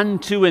Genesis 1,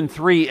 2, and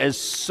 3 is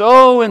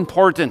so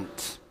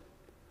important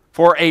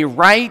for a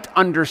right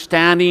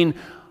understanding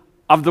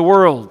of the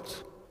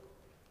world.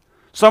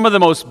 Some of the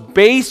most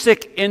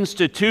basic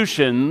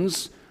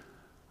institutions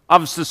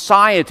of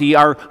society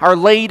are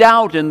laid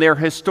out in their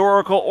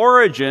historical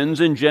origins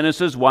in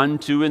Genesis 1,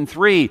 2, and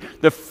 3.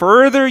 The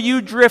further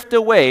you drift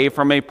away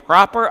from a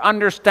proper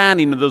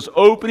understanding of those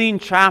opening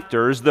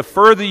chapters, the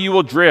further you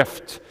will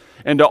drift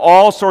into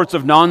all sorts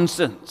of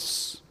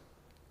nonsense.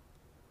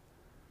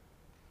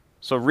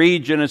 So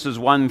read Genesis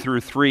 1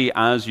 through 3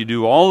 as you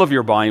do all of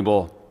your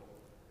Bible,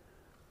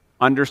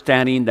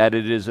 understanding that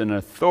it is an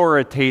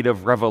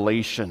authoritative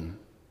revelation.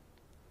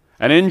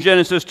 And in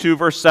Genesis 2,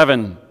 verse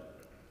 7,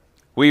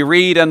 we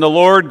read, "And the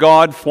Lord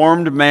God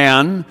formed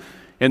man."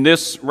 In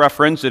this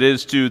reference, it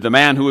is to the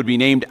man who would be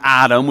named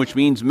Adam, which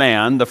means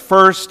man, the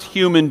first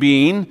human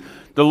being.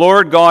 "The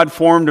Lord God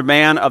formed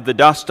man of the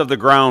dust of the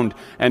ground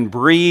and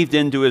breathed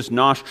into his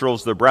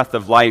nostrils the breath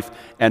of life,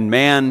 and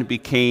man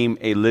became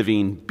a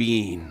living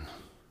being."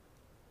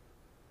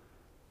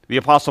 The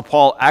Apostle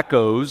Paul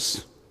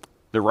echoes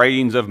the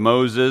writings of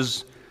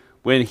Moses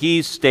when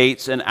he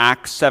states in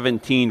Acts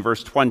 17,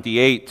 verse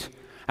 28,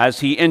 as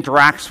he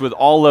interacts with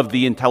all of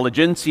the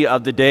intelligentsia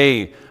of the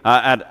day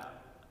at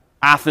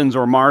Athens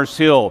or Mars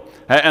Hill.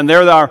 And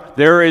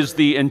there is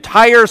the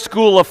entire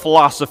school of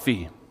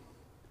philosophy.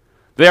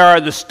 There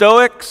are the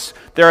Stoics,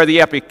 there are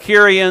the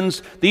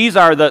Epicureans. These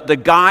are the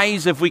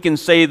guys, if we can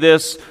say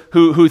this,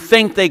 who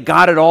think they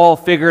got it all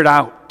figured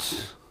out.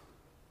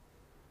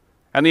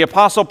 And the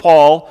Apostle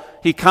Paul,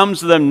 he comes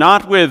to them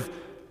not with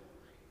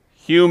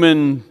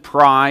human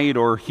pride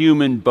or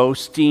human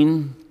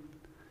boasting,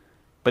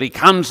 but he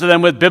comes to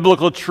them with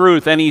biblical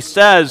truth, and he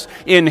says,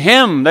 in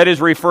him, that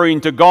is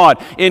referring to God,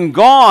 in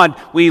God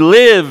we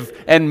live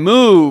and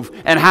move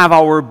and have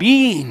our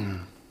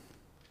being.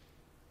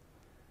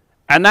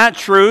 And that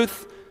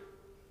truth,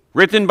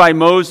 written by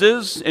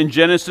Moses in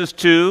Genesis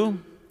 2,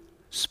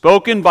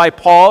 spoken by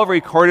Paul,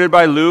 recorded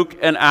by Luke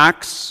in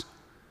Acts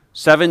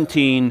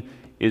 17,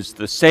 is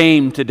the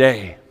same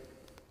today.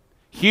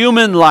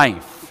 Human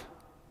life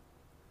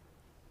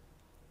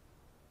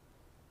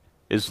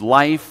is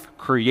life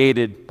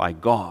created by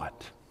God.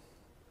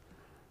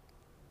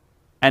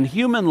 And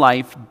human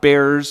life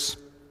bears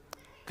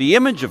the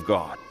image of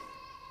God.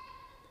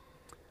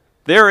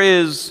 There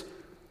is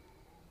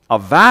a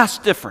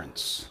vast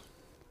difference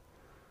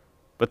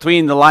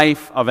between the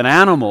life of an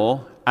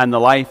animal and the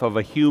life of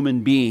a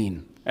human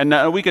being.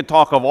 And we could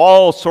talk of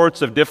all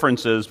sorts of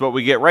differences, but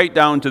we get right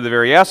down to the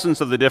very essence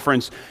of the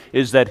difference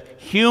is that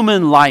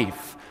human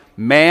life,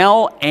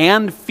 male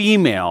and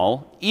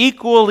female,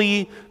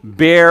 equally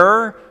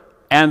bear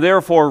and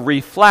therefore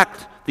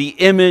reflect the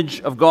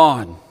image of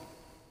God.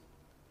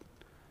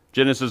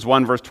 Genesis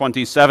 1 verse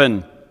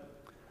 27,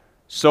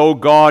 "So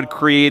God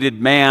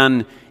created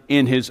man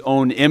in his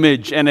own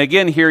image." And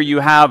again here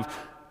you have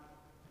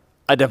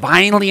a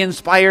divinely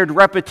inspired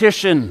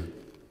repetition.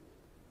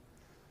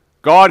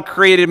 God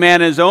created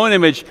man in his own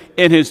image.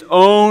 In his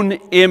own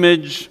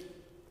image,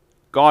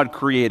 God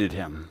created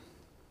him.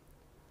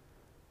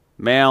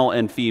 Male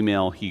and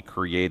female, he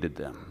created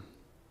them.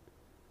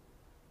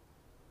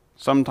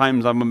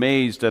 Sometimes I'm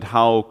amazed at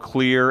how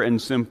clear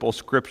and simple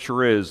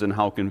Scripture is and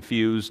how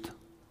confused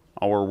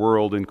our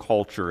world and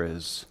culture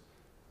is.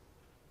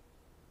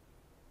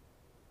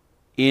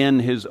 In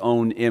his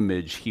own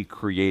image, he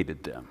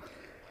created them.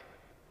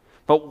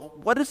 But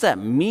what does that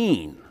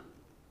mean,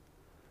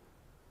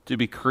 to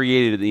be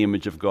created in the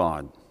image of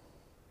God?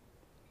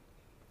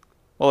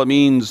 Well, it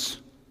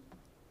means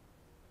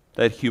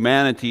that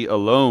humanity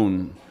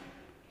alone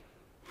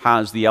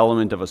has the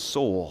element of a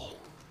soul.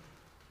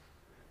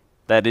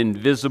 That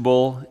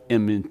invisible,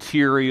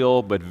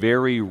 immaterial, but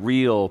very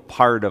real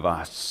part of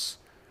us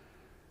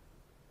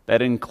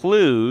that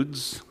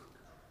includes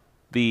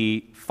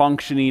the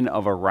functioning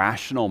of a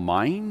rational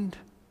mind,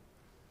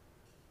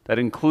 that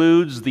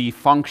includes the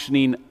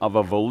functioning of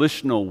a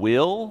volitional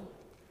will,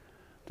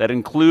 that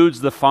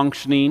includes the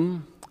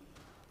functioning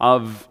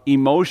of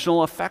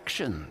emotional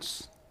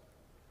affections.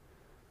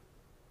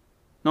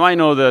 Now, I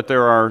know that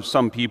there are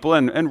some people,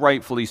 and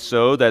rightfully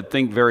so, that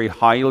think very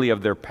highly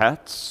of their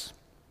pets.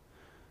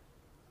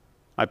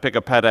 I pick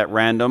a pet at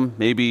random.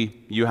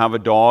 Maybe you have a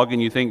dog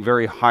and you think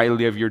very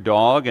highly of your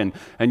dog, and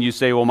you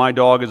say, well, my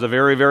dog is a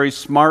very, very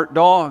smart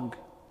dog.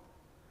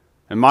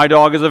 And my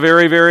dog is a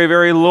very, very,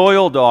 very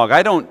loyal dog.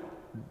 I don't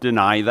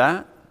deny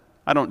that.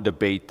 I don't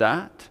debate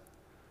that.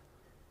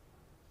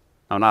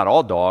 Now, not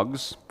all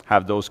dogs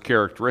have those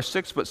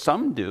characteristics, but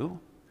some do.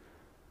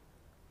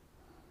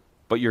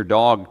 But your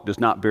dog does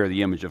not bear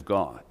the image of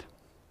God.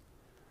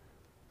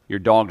 Your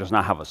dog does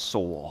not have a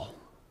soul.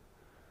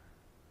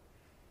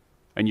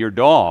 And your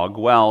dog,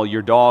 well,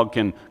 your dog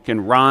can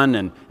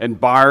run and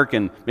bark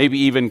and maybe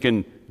even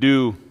can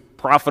do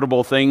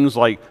profitable things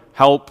like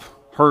help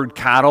herd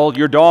cattle.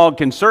 Your dog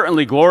can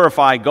certainly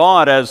glorify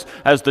God as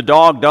the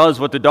dog does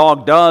what the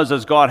dog does,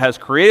 as God has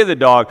created the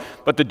dog,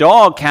 but the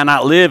dog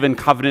cannot live in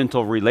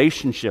covenantal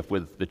relationship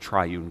with the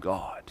triune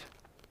God.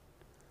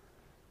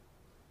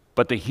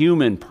 But the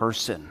human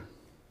person,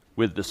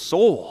 with the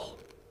soul,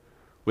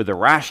 with a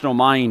rational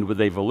mind, with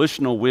a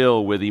volitional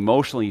will, with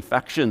emotional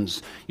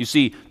affections. You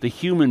see, the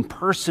human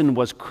person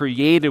was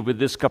created with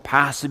this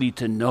capacity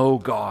to know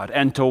God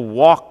and to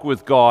walk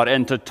with God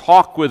and to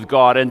talk with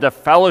God and to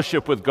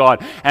fellowship with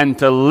God and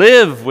to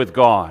live with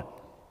God.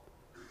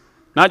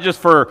 Not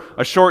just for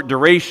a short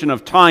duration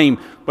of time,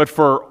 but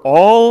for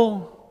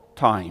all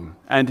time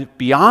and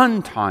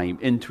beyond time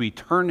into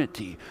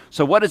eternity.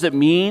 So what does it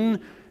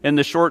mean in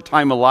the short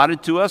time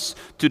allotted to us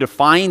to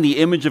define the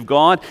image of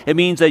God? It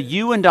means that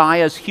you and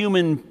I, as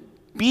human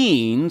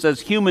beings,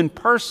 as human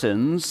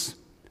persons,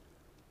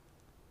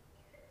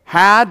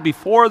 had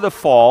before the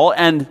fall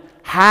and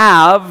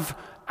have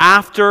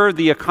after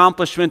the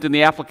accomplishment and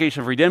the application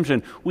of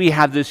redemption, we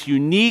have this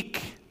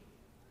unique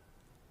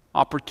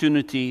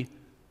opportunity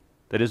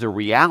that is a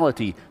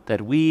reality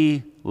that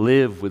we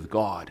live with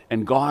God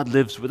and God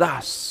lives with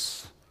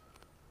us.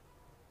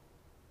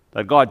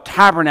 That God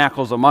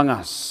tabernacles among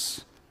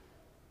us.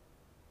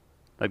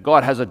 That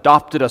God has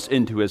adopted us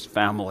into His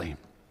family.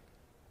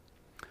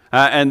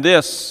 And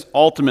this,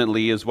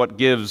 ultimately, is what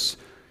gives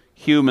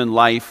human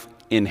life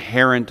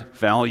inherent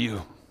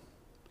value.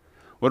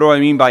 What do I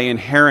mean by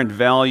inherent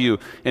value?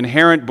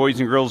 Inherent, boys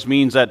and girls,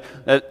 means that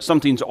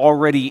something's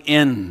already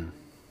in.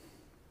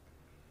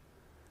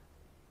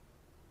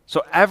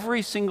 So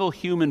every single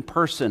human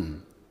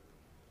person,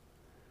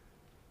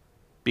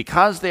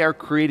 because they are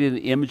created in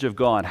the image of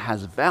God,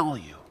 has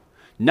value.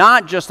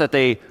 Not just that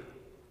they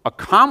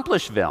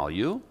accomplish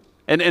value,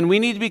 and we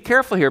need to be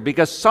careful here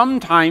because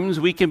sometimes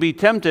we can be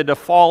tempted to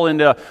fall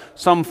into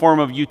some form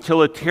of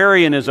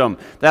utilitarianism,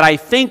 that I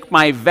think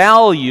my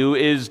value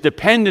is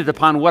dependent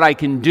upon what I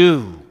can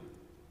do.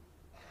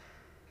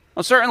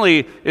 Well,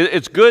 certainly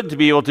it's good to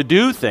be able to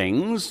do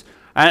things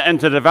and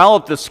to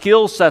develop the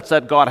skill sets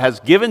that God has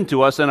given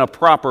to us in a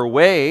proper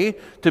way,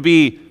 to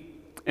be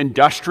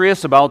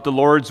industrious about the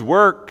Lord's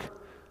work.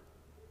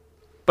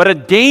 But a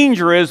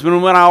danger is when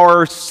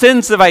our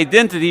sense of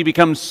identity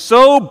becomes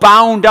so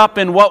bound up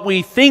in what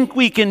we think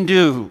we can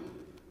do.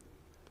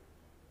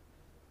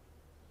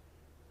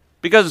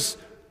 Because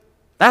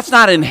that's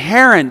not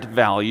inherent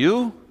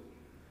value.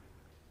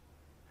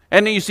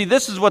 And you see,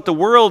 this is what the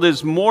world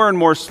is more and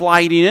more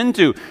sliding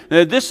into.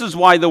 This is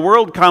why the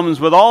world comes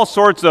with all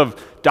sorts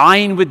of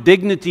dying with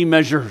dignity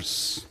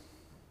measures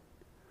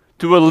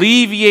to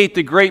alleviate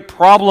the great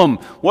problem.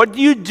 What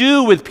do you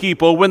do with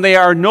people when they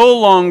are no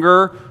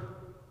longer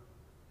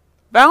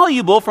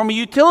valuable from a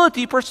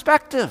utility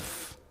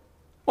perspective?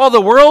 Well,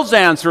 the world's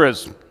answer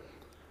is,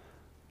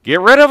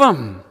 get rid of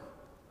them.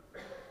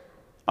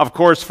 Of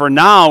course, for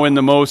now, in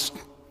the most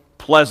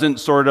pleasant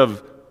sort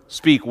of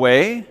speak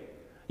way,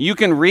 you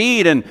can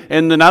read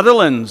in the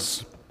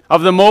Netherlands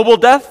of the mobile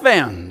death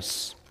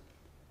vans.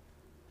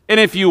 And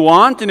if you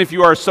want, and if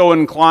you are so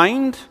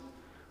inclined,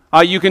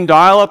 you can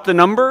dial up the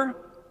number,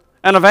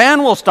 and a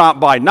van will stop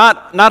by.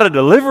 Not a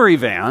delivery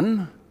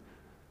van,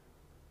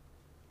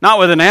 not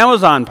with an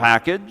Amazon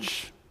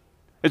package.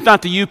 It's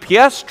not the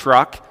UPS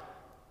truck.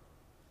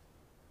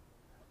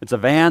 It's a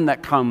van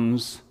that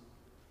comes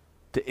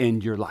to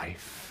end your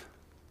life.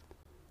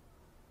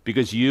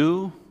 Because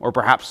you, or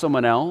perhaps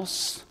someone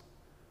else,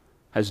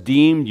 has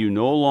deemed you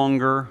no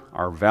longer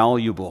are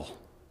valuable.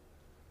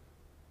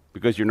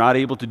 Because you're not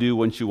able to do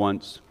what you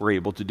once were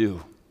able to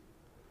do.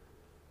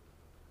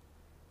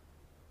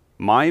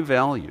 My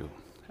value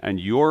and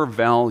your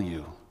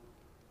value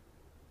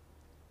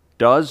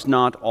does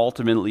not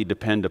ultimately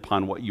depend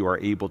upon what you are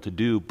able to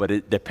do, but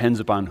it depends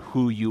upon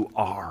who you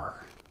are.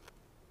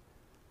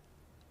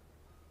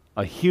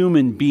 A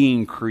human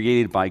being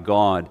created by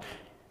God,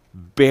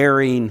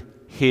 bearing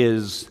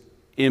His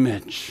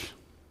image.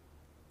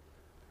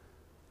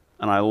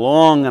 And I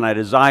long and I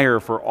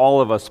desire for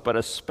all of us, but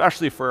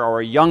especially for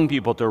our young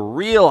people, to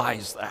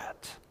realize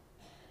that.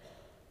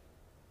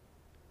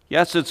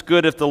 Yes, it's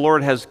good if the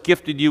Lord has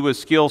gifted you with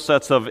skill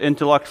sets of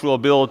intellectual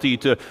ability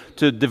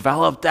to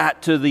develop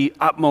that to the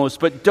utmost.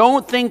 But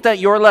don't think that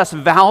you're less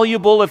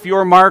valuable if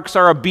your marks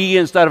are a B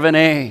instead of an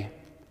A.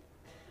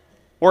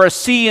 Or a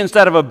C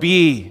instead of a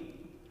B.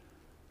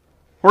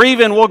 Or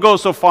even, we'll go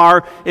so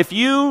far, if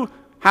you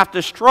have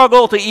to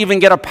struggle to even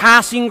get a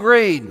passing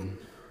grade.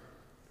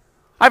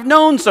 I've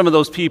known some of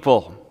those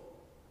people.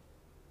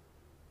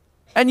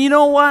 And you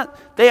know what?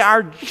 They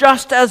are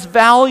just as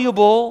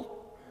valuable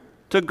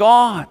to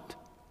God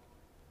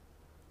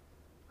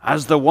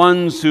as the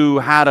ones who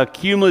had a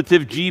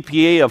cumulative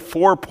GPA of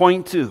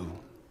 4.2.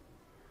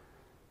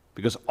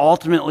 Because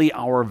ultimately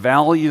our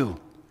value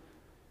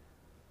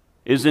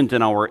isn't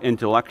in our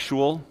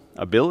intellectual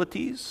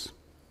abilities.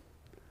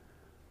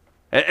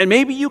 And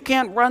maybe you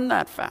can't run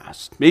that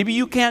fast. Maybe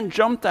you can't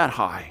jump that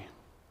high.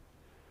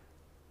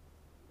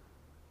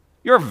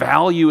 Your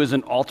value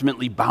isn't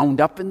ultimately bound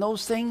up in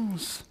those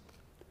things.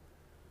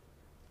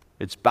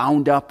 It's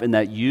bound up in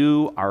that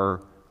you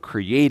are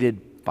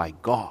created by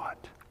God,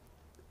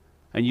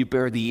 and you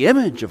bear the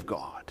image of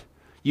God.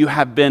 You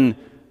have been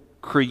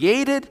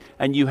created,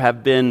 and you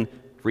have been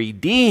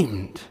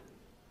redeemed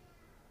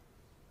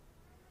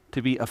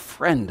to be a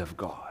friend of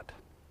God.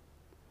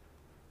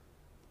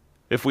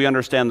 If we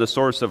understand the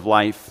source of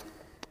life,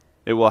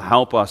 it will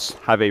help us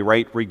have a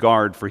right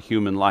regard for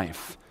human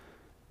life,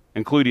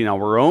 including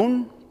our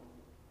own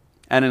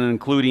and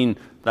including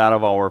that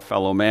of our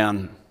fellow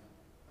man.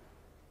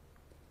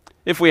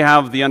 If we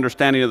have the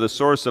understanding of the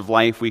source of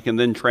life, we can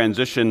then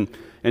transition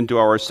into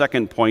our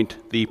second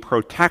point, the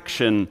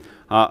protection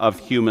of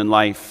human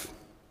life.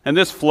 And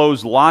this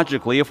flows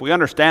logically. If we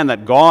understand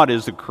that God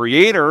is the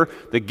creator,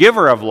 the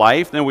giver of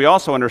life, then we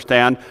also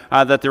understand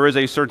that there is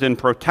a certain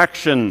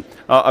protection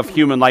of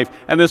human life.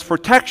 And this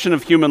protection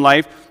of human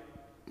life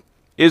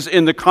is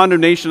in the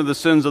condemnation of the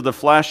sins of the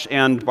flesh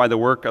and by the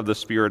work of the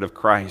Spirit of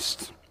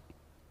Christ.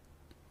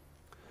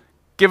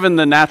 Given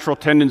the natural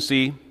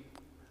tendency,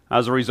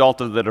 as a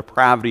result of the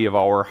depravity of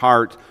our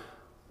heart,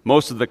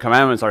 most of the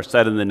commandments are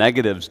said in the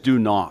negatives, do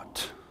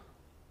not.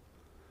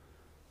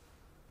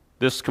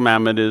 This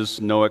commandment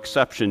is no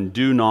exception.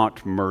 Do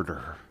not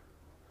murder.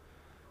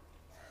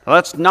 Now,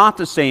 that's not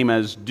the same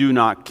as do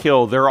not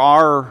kill. There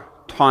are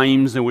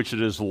times in which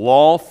it is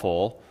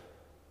lawful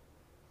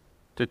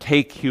to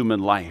take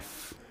human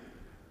life.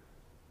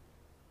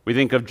 We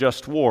think of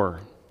just war,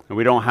 and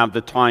we don't have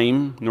the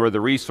time nor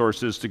the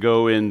resources to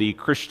go in the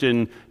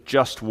Christian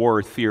just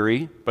war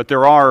theory, but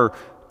there are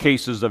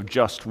cases of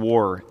just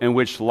war in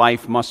which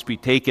life must be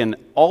taken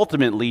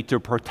ultimately to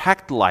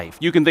protect life.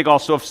 You can think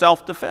also of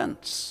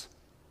self-defense.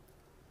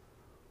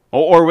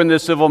 Or when the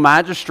civil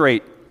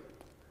magistrate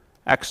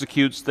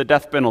executes the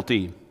death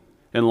penalty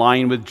in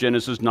line with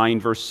Genesis 9,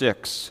 verse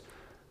 6.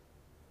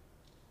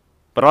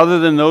 But other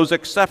than those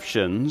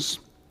exceptions,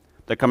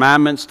 the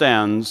commandment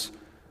stands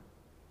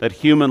that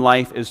human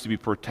life is to be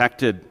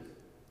protected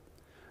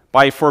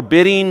by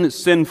forbidding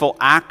sinful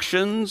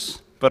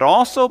actions, but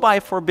also by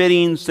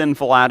forbidding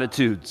sinful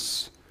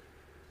attitudes.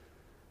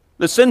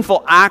 The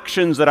sinful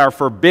actions that are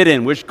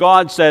forbidden, which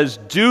God says,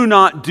 do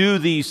not do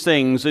these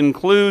things,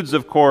 includes,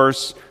 of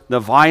course, the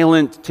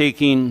violent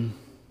taking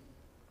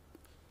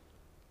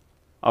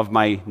of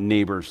my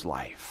neighbor's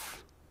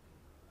life.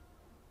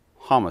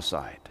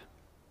 Homicide.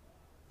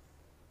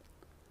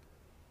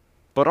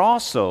 But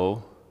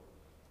also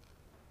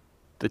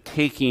the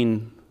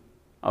taking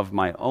of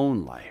my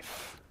own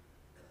life.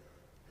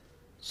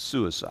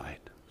 Suicide.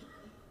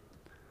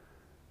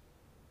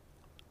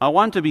 I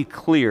want to be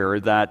clear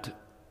that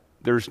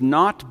there's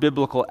not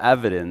biblical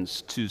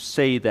evidence to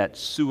say that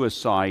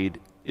suicide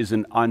is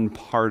an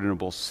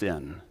unpardonable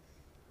sin.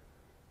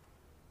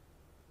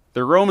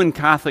 The Roman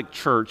Catholic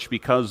Church,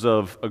 because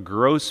of a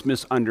gross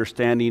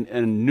misunderstanding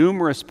and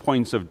numerous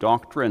points of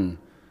doctrine,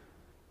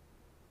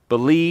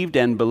 believed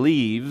and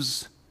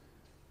believes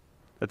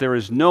that there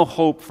is no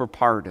hope for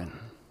pardon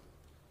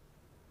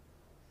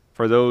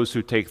for those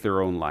who take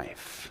their own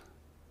life.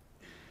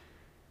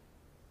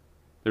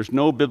 There's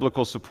no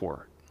biblical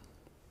support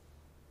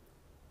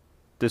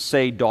to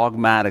say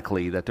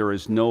dogmatically that there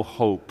is no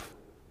hope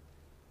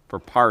for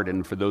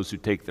pardon for those who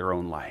take their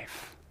own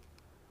life.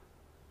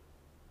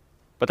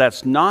 But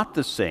that's not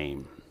the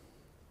same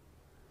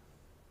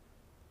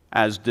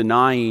as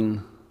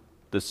denying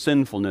the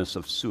sinfulness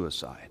of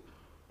suicide.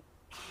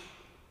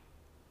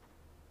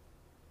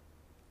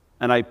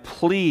 And I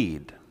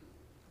plead,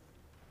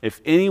 if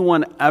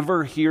anyone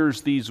ever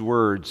hears these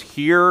words,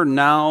 here,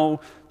 now,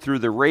 through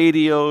the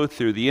radio,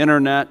 through the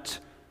internet,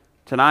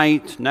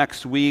 tonight,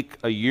 next week,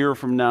 a year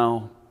from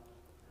now,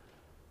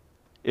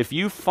 if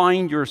you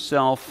find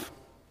yourself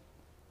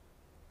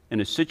in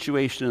a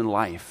situation in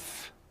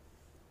life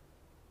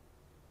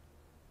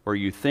where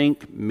you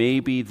think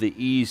maybe the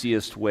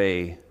easiest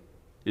way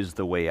is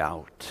the way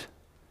out,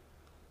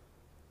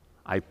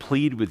 I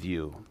plead with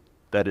you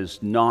that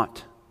is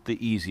not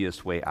the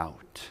easiest way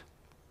out.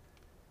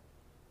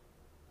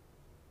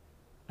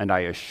 And I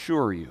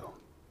assure you,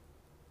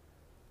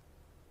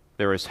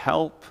 there is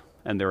help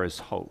and there is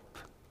hope.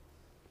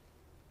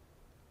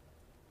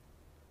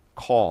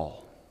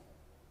 Call.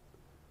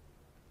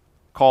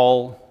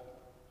 Call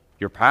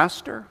your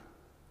pastor.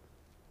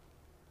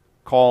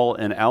 Call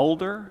an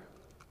elder.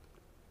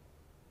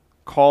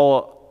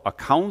 Call a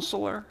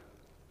counselor.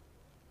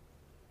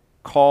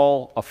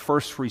 Call a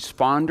first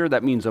responder.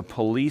 That means a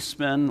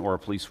policeman or a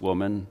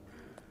policewoman.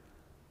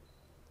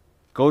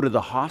 Go to the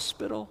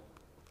hospital.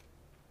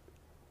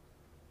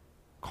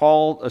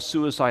 Call a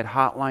suicide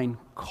hotline.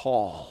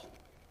 Call.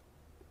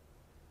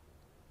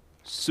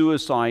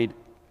 Suicide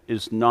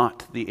is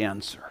not the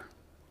answer.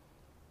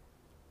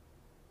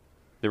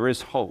 There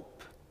is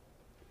hope.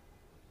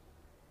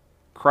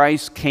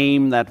 Christ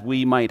came that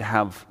we might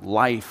have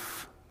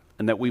life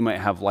and that we might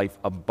have life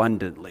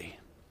abundantly.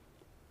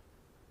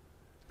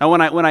 Now,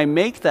 when I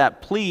make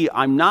that plea,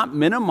 I'm not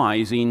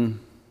minimizing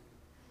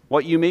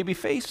what you may be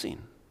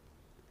facing.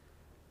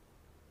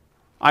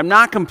 I'm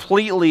not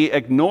completely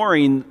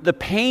ignoring the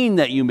pain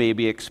that you may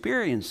be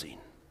experiencing.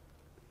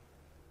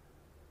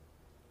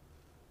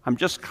 I'm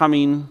just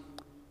coming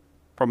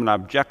from an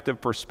objective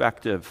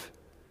perspective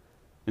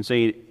and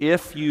saying,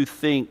 if you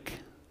think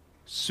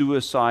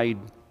suicide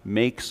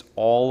makes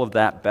all of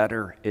that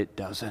better, it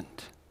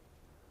doesn't.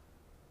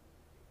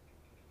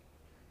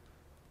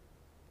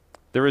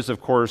 There is,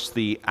 of course,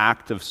 the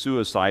act of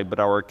suicide,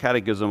 but our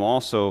catechism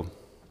also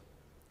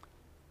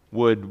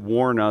would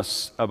warn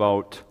us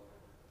about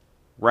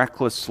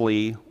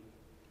recklessly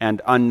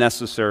and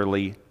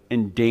unnecessarily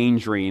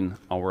endangering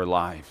our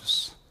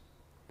lives.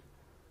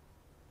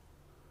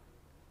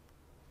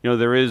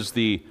 There is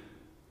the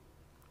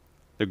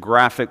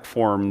graphic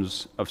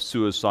forms of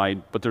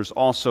suicide, but there's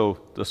also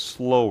the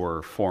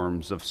slower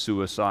forms of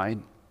suicide.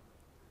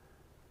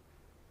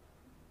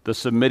 The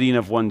submitting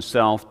of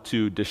oneself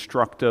to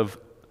destructive,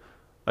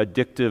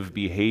 addictive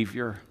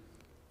behavior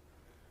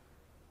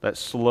that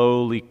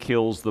slowly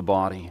kills the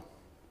body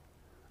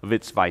of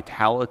its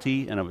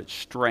vitality and of its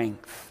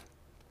strength.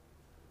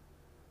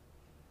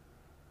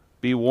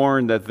 Be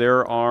warned that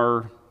there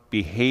are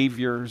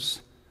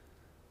behaviors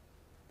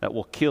that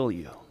will kill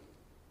you.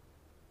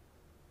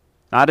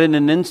 Not in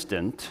an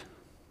instant,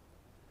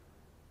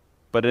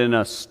 but in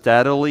a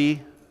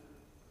steadily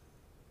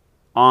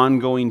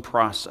ongoing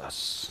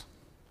process.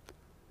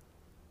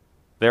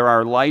 There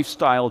are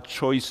lifestyle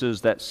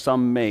choices that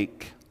some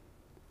make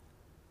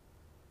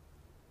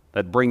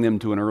that bring them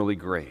to an early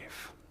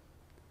grave.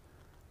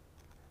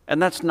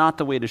 And that's not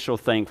the way to show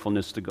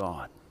thankfulness to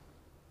God.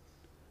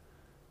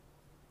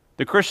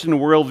 The Christian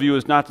worldview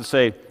is not to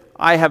say,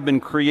 I have been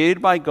created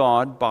by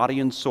God, body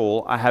and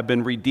soul. I have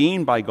been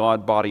redeemed by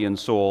God, body and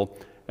soul.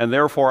 And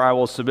therefore I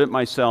will submit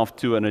myself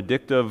to an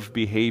addictive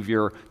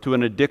behavior, to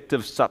an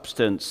addictive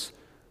substance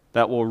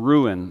that will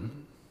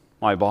ruin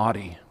my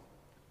body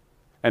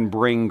and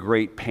bring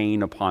great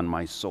pain upon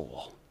my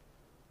soul.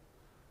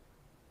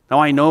 Now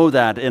I know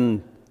that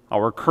in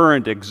our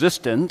current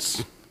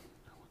existence,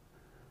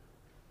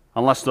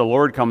 unless the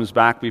Lord comes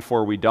back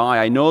before we die,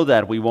 I know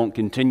that we won't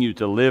continue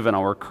to live in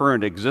our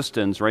current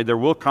existence, right? There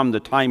will come the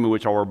time in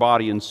which our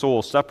body and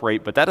soul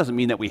separate, but that doesn't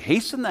mean that we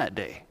hasten that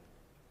day.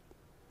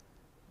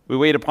 We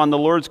wait upon the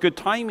Lord's good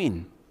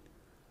timing.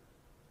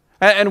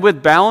 And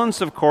with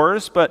balance, of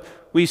course, but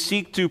we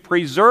seek to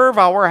preserve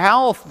our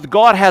health.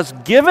 God has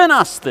given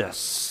us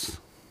this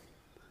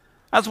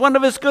as one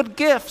of His good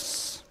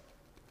gifts.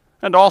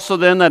 And also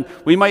then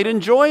that we might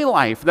enjoy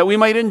life, that we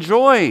might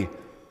enjoy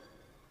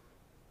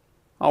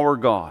our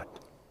God.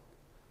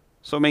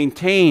 So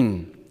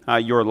maintain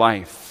your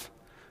life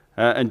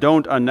and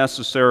don't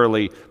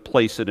unnecessarily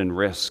place it in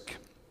risk.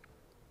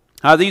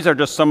 These are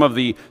just some of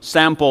the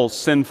sample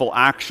sinful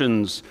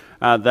actions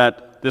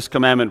that this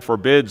commandment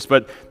forbids,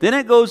 but then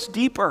it goes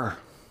deeper.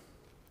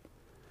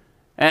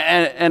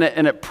 And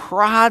it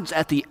prods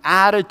at the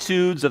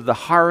attitudes of the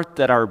heart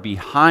that are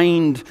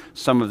behind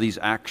some of these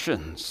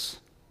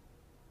actions,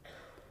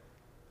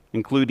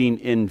 including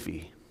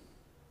envy,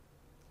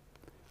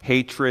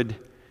 hatred,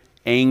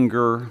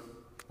 anger,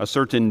 a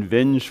certain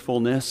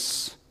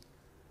vengefulness.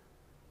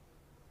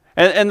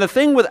 And the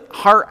thing with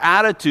heart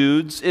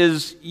attitudes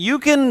is you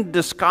can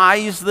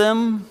disguise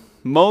them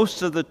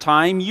most of the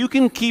time. You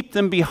can keep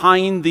them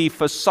behind the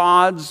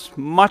facades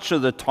much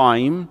of the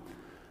time.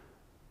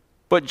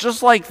 But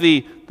just like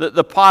the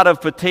pot of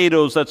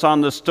potatoes that's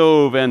on the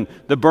stove and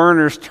the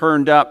burner's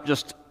turned up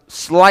just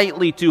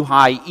slightly too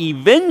high,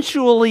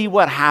 eventually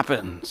what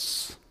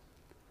happens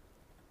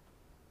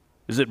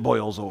is it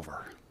boils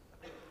over.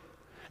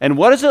 And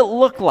what does it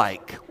look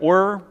like?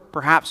 Or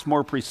perhaps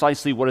more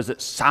precisely, what does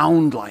it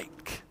sound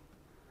like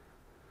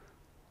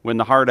when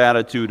the heart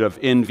attitude of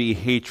envy,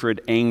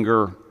 hatred,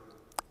 anger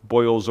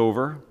boils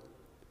over?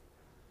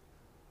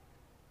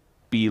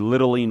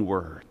 Belittling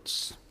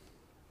words,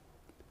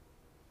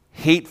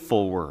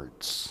 hateful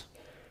words,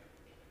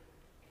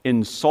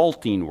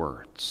 insulting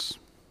words.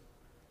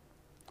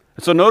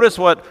 So notice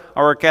what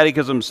our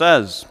catechism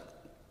says,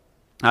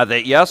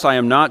 that yes, I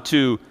am not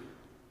to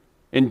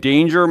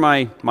endanger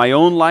my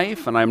own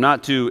life, and I'm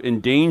not to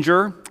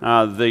endanger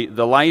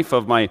the life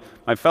of my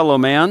fellow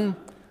man,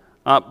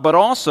 but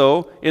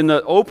also in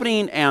the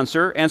opening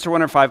answer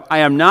 105, I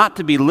am not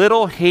to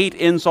belittle, hate,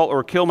 insult,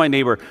 or kill my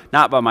neighbor,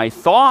 not by my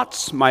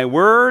thoughts, my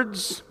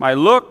words, my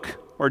look,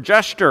 or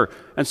gesture,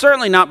 and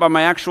certainly not by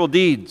my actual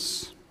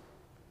deeds.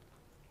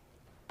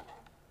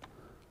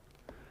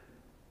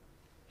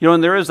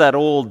 And there is that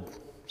old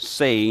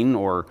saying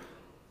or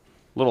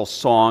little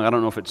song, I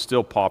don't know if it's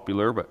still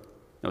popular, but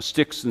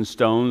sticks and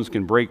stones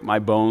can break my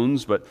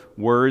bones, but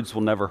words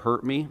will never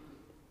hurt me.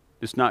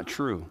 It's not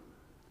true.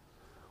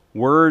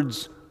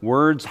 Words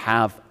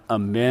have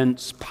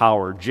immense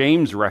power.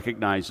 James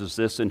recognizes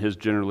this in his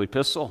general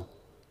epistle.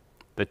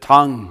 The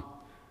tongue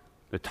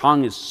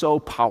is so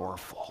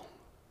powerful.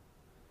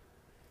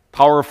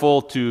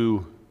 Powerful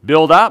to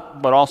build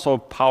up, but also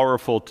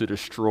powerful to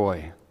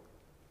destroy.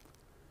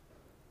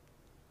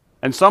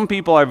 And some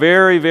people are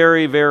very,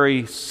 very,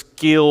 very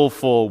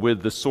skillful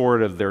with the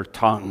sword of their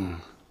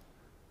tongue.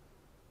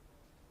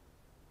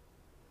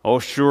 Oh,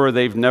 sure,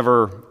 they've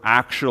never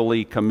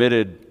actually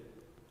committed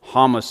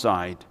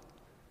homicide,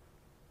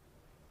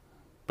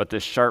 but the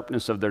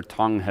sharpness of their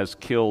tongue has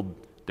killed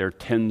their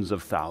tens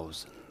of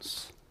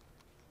thousands.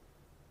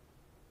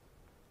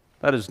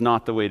 That is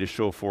not the way to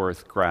show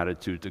forth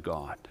gratitude to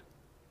God.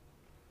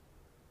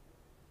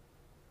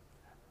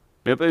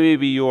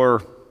 Maybe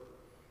you're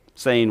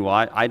saying,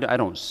 well, I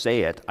don't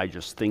say it, I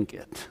just think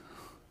it.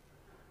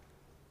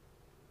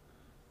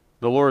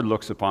 The Lord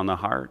looks upon the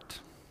heart.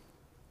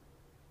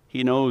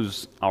 He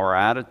knows our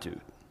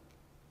attitude.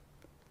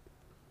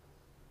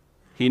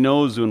 He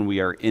knows when we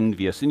are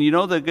envious. And you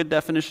know the good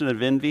definition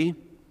of envy?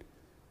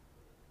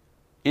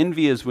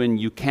 Envy is when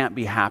you can't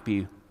be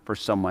happy for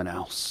someone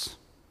else.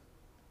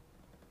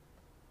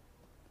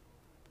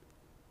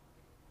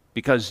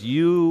 Because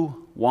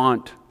you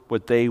want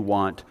what they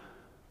want,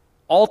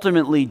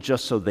 ultimately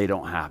just so they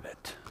don't have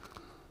it.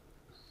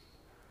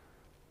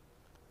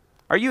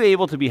 Are you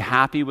able to be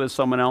happy with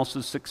someone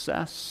else's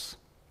success?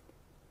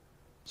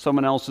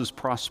 Someone else's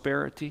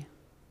prosperity?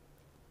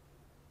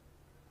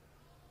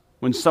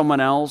 When someone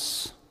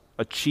else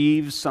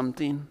achieves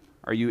something,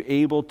 are you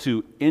able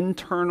to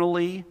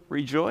internally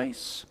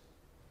rejoice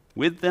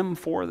with them,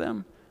 for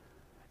them,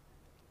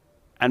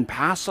 and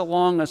pass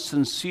along a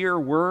sincere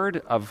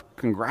word of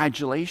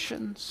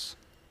congratulations?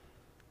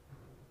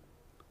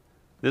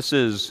 This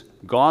is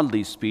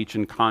godly speech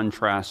in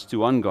contrast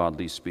to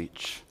ungodly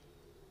speech.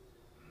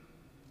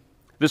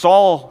 This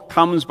all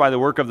comes by the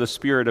work of the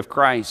Spirit of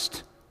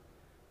Christ.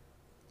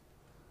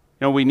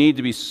 You know, we need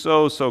to be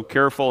so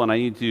careful, and I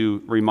need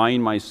to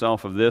remind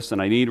myself of this,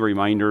 and I need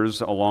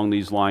reminders along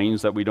these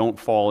lines that we don't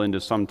fall into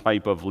some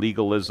type of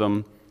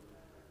legalism.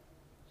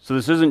 So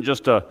this isn't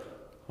just a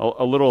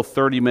little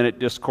 30-minute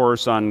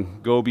discourse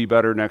on go be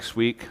better next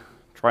week.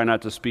 Try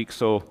not to speak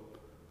so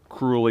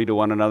cruelly to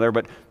one another,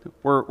 but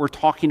we're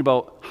talking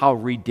about how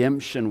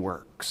redemption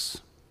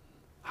works,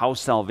 how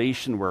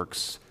salvation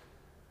works.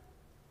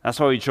 That's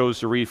why we chose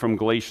to read from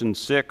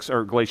Galatians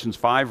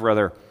 5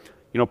 rather.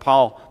 You know,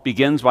 Paul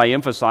begins by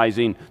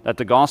emphasizing that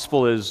the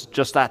gospel is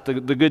just that, the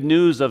good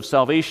news of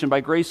salvation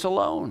by grace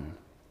alone.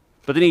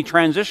 But then he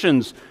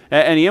transitions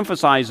and he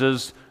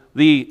emphasizes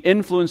the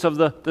influence of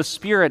the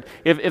Spirit.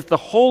 If the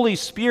Holy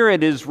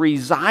Spirit is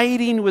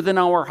residing within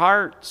our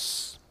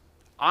hearts,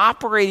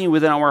 operating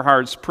within our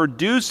hearts,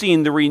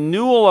 producing the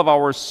renewal of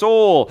our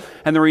soul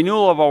and the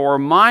renewal of our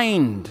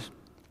mind,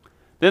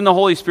 then the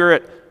Holy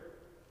Spirit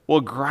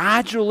will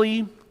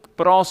gradually,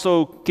 but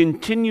also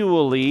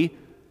continually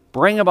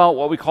bring about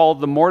what we call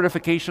the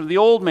mortification of the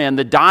old man,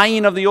 the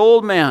dying of the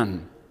old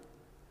man.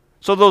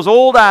 So those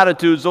old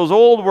attitudes, those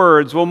old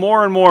words will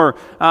more and more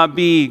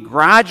be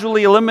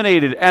gradually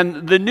eliminated.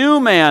 And the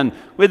new man,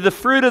 with the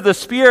fruit of the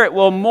Spirit,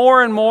 will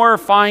more and more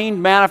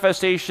find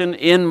manifestation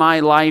in my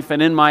life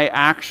and in my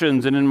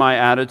actions and in my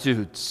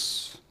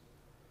attitudes.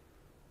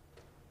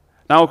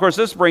 Now, of course,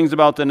 this brings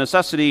about the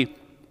necessity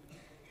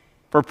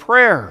for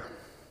prayer.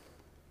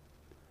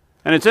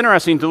 And it's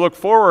interesting to look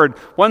forward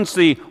once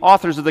the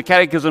authors of the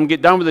Catechism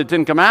get done with the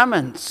Ten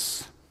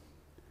Commandments.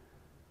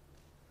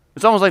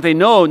 It's almost like they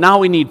know now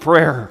we need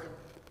prayer.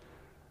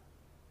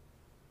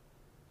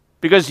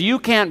 Because you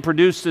can't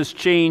produce this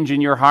change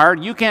in your heart.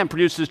 You can't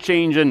produce this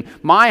change in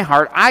my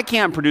heart. I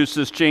can't produce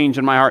this change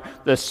in my heart.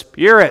 The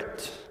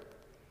Spirit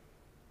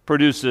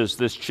produces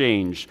this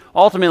change.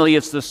 Ultimately,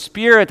 it's the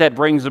Spirit that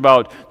brings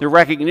about the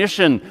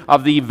recognition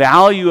of the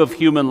value of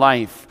human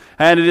life.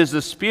 And it is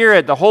the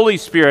Spirit, the Holy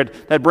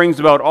Spirit, that brings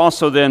about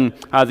also then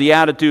the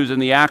attitudes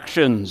and the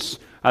actions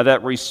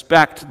that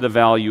respect the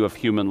value of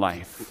human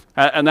life.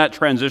 And that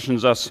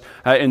transitions us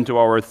into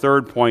our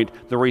third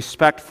point, the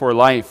respect for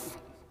life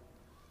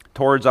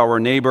towards our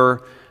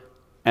neighbor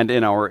and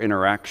in our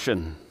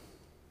interaction.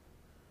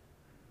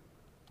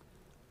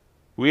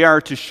 We are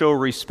to show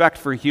respect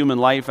for human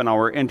life and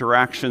our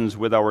interactions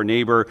with our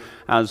neighbor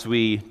as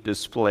we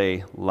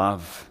display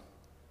love.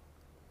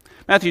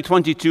 Matthew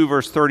 22,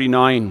 verse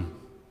 39.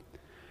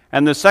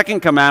 And the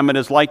second commandment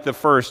is like the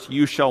first,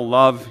 you shall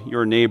love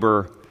your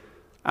neighbor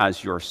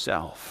as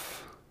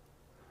yourself.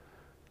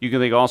 You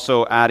can think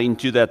also adding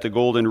to that the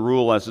golden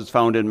rule as it's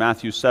found in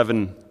Matthew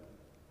 7,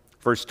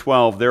 verse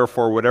 12.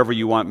 Therefore, whatever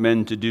you want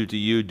men to do to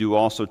you, do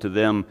also to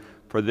them,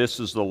 for this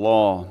is the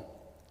law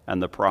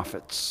and the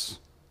prophets.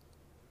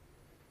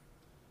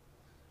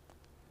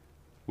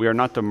 We are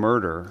not to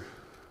murder,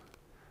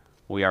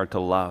 we are to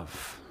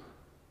love.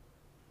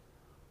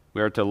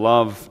 We are to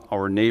love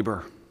our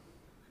neighbor.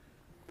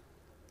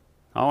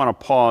 I want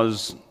to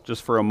pause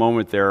just for a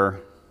moment there.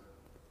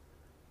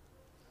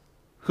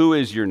 Who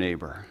is your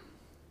neighbor?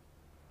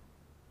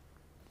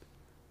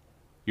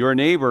 Your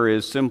neighbor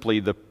is simply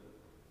the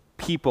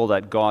people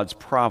that God's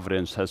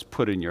providence has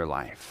put in your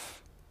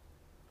life.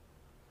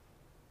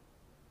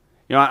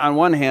 You know, on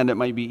one hand, it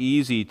might be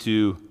easy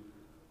to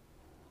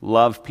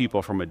love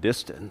people from a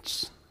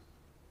distance.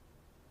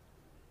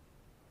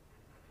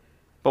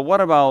 But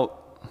what about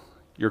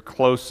your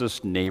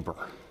closest neighbor?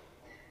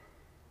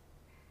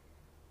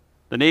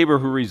 The neighbor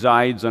who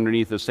resides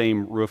underneath the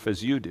same roof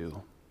as you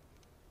do.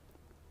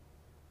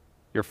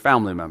 Your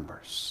family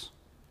members.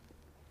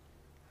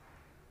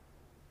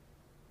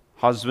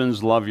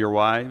 Husbands, love your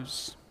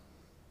wives.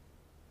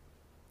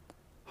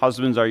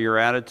 Husbands, are your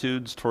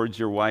attitudes towards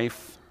your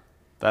wife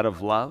that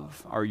of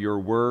love? Are your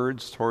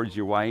words towards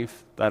your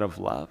wife that of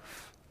love?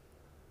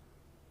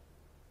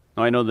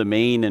 Now, I know the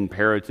main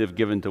imperative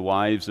given to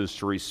wives is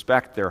to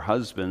respect their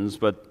husbands,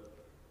 but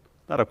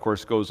that, of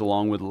course, goes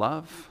along with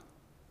love.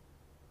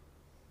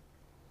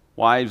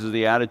 Wives, is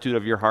the attitude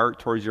of your heart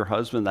towards your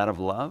husband that of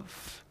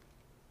love?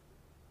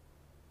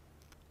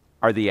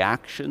 Are the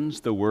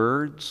actions, the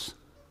words,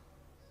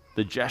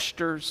 the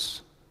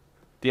gestures,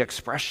 the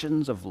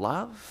expressions of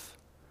love?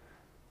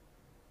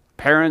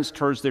 Parents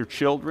towards their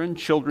children,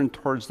 children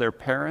towards their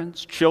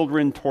parents,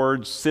 children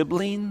towards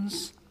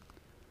siblings?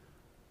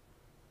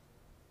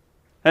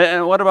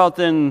 And what about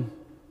then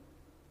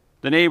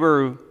the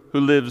neighbor who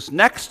lives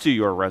next to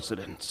your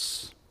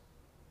residence?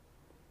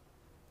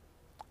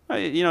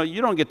 You know,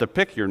 you don't get to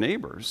pick your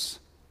neighbors.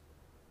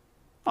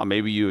 Well,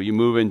 maybe you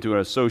move into an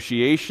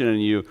association and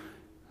you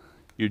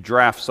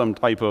draft some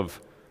type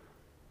of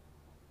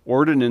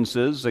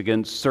ordinances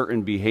against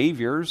certain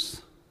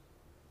behaviors.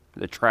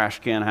 The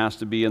trash can has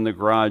to be in the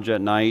garage at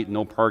night,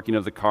 no parking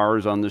of the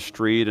cars on the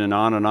street, and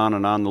on and on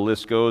and on the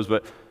list goes.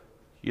 But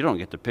you don't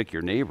get to pick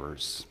your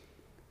neighbors.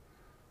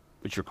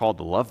 But you're called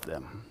to love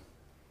them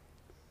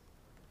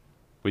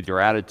with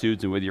your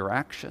attitudes and with your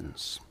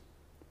actions.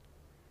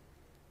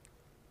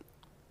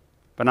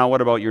 But now what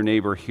about your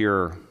neighbor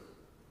here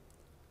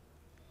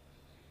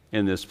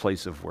in this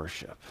place of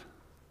worship?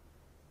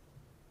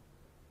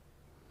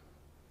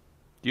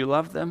 Do you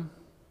love them?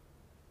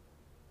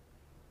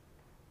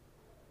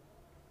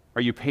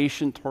 Are you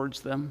patient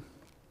towards them?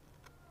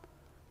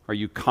 Are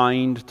you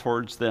kind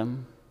towards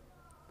them?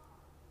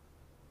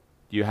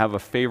 Do you have a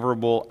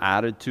favorable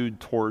attitude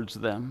towards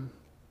them?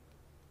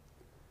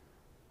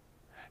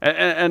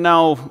 And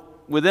now,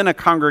 within a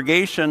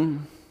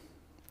congregation,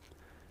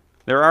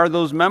 there are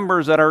those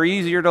members that are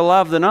easier to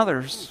love than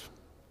others.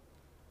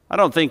 I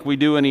don't think we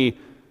do any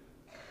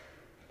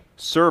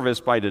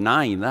service by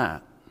denying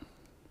that.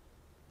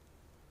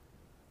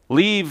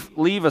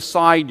 Leave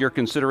aside your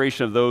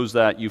consideration of those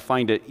that you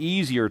find it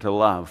easier to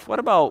love. What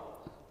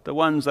about the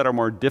ones that are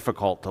more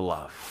difficult to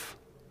love?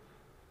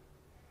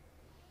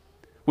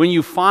 When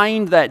you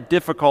find that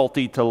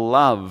difficulty to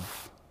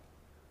love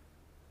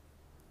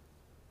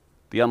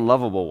the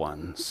unlovable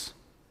ones,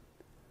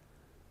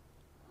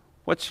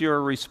 what's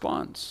your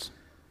response?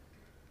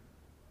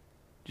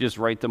 Do you just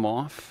write them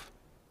off?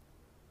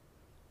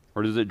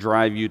 Or does it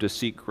drive you to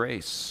seek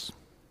grace?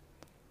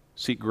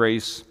 Seek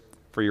grace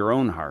for your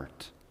own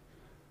heart.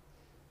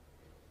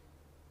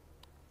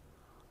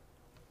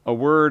 A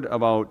word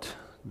about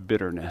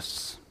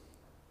bitterness.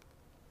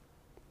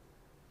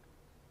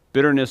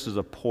 Bitterness is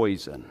a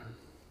poison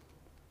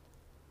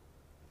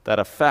that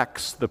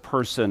affects the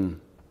person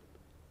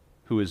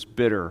who is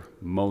bitter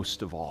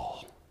most of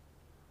all.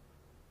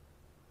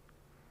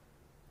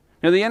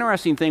 Now, the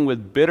interesting thing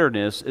with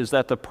bitterness is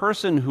that the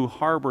person who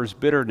harbors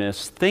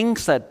bitterness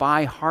thinks that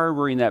by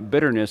harboring that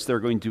bitterness,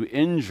 they're going to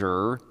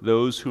injure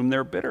those whom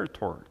they're bitter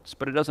towards.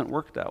 But it doesn't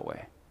work that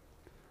way.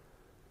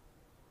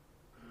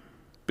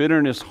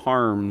 Bitterness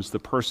harms the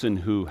person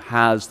who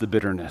has the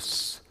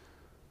bitterness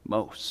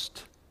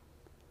most.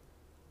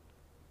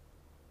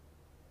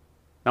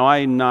 Now,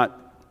 I'm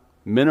not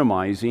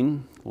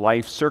minimizing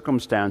life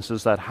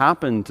circumstances that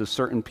happen to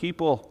certain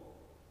people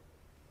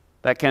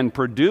that can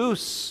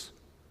produce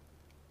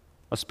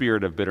a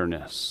spirit of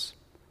bitterness.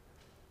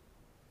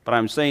 But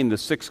I'm saying the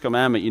sixth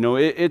commandment,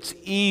 it's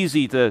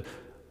easy to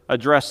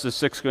address the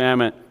sixth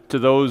commandment to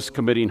those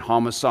committing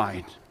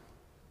homicide,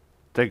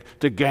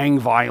 to gang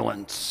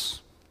violence,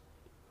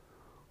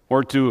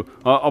 or to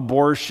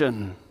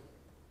abortion.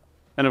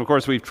 And of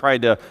course, we've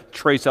tried to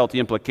trace out the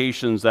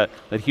implications that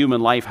human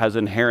life has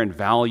inherent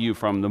value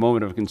from the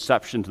moment of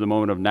conception to the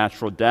moment of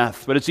natural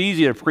death. But it's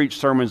easy to preach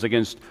sermons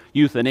against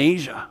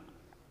euthanasia.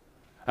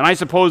 And I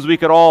suppose we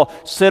could all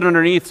sit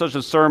underneath such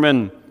a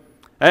sermon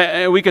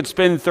and we could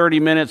spend 30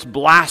 minutes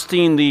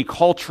blasting the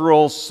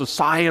cultural,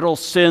 societal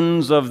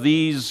sins of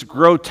these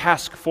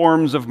grotesque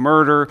forms of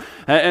murder.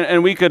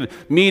 And we could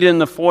meet in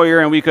the foyer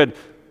and we could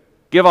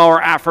give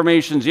our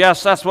affirmations.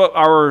 Yes, that's what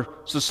our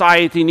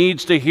society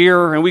needs to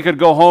hear. And we could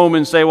go home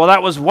and say, well,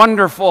 that was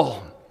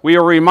wonderful. We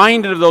are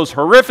reminded of those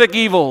horrific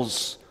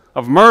evils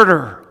of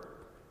murder.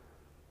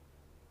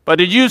 But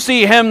did you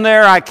see him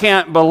there? I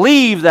can't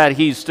believe that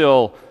he's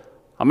still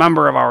a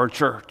member of our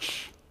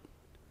church.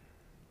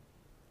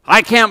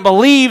 I can't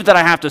believe that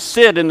I have to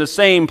sit in the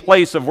same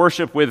place of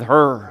worship with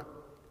her.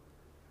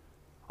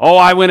 Oh,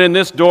 I went in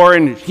this door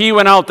and he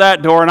went out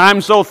that door, and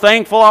I'm so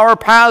thankful our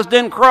paths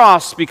didn't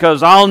cross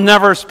because I'll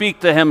never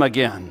speak to him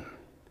again.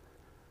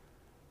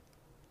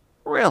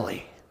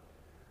 Really?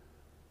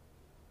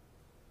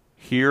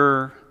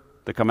 Hear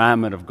the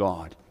commandment of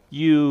God.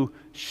 You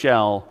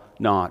shall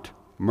not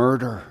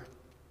murder.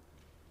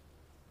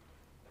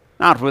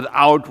 Not with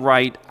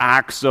outright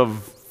acts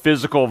of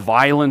physical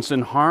violence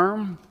and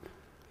harm,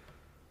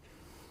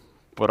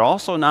 but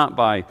also not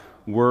by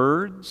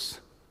words,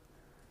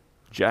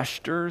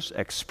 gestures,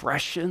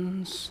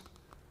 expressions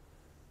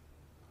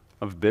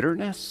of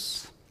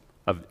bitterness,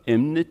 of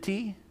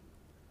enmity,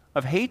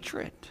 of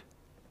hatred.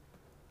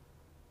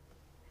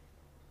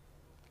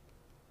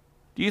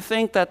 Do you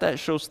think that that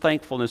shows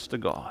thankfulness to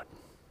God?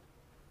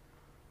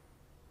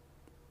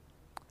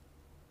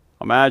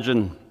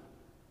 Imagine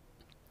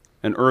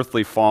an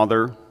earthly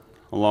father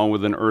along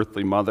with an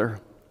earthly mother,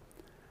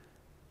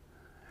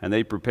 and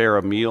they prepare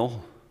a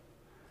meal,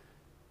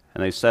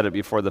 and they set it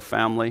before the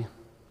family.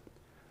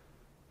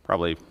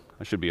 Probably,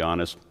 I should be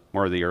honest,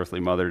 more the earthly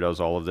mother does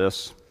all of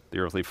this. The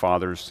earthly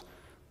father's,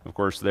 of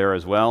course, there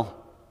as well.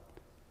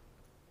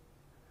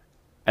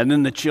 And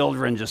then the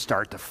children just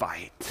start to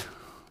fight.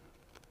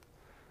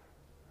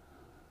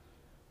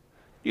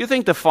 Do you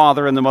think the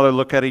father and the mother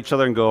look at each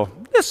other and go,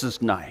 this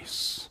is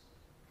nice?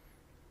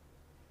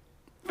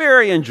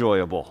 Very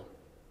enjoyable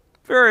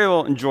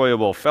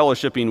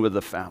fellowshipping with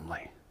the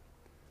family.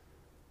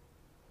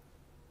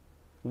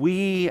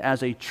 We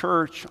as a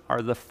church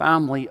are the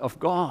family of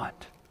God.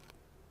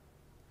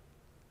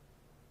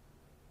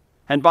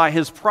 And by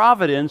His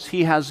providence,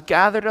 He has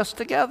gathered us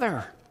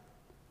together.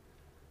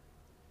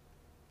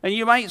 And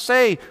you might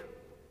say,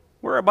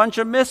 we're a bunch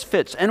of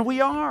misfits, and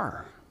we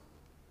are.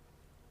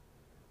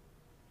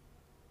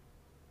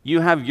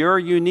 You have your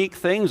unique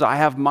things. I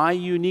have my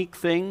unique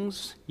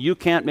things. You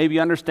can't maybe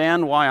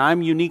understand why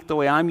I'm unique the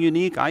way I'm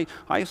unique. I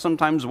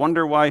sometimes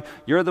wonder why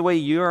you're the way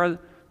you are.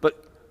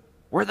 But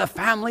we're the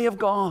family of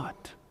God.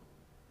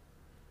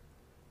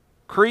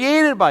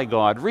 Created by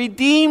God.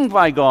 Redeemed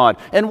by God.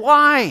 And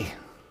why?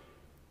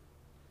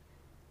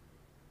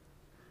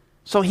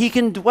 So He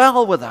can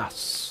dwell with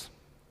us.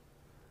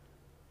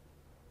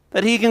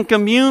 That He can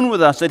commune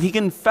with us. That He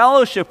can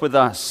fellowship with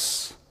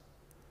us.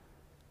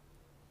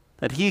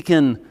 That He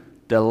can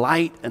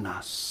delight in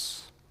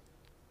us.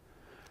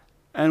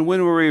 And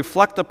when we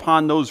reflect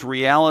upon those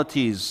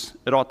realities,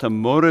 it ought to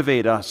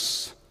motivate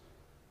us,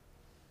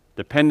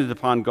 dependent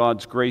upon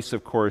God's grace,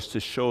 of course, to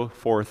show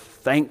forth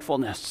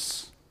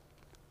thankfulness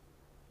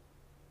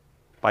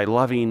by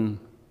loving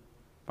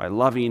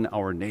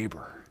our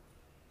neighbor,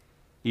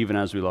 even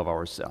as we love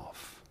ourselves.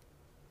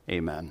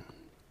 Amen.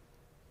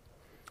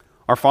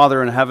 Our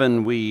Father in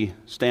heaven, we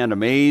stand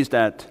amazed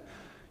at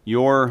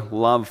your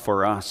love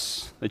for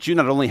us, that you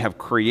not only have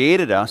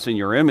created us in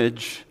your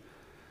image,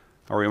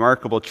 a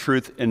remarkable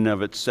truth in and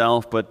of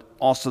itself, but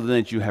also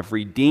that you have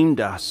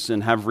redeemed us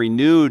and have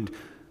renewed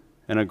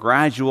in a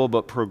gradual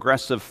but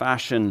progressive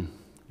fashion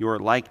your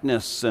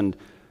likeness and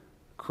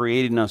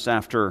creating us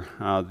after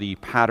the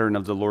pattern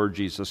of the Lord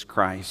Jesus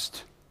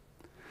Christ.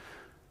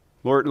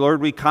 Lord,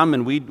 we come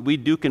and we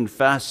do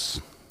confess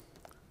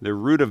the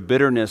root of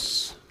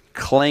bitterness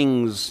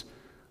clings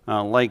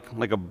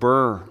like a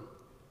burr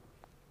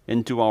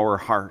into our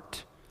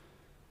heart.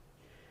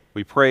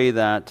 We pray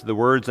that the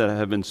words that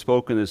have been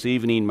spoken this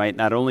evening might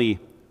not only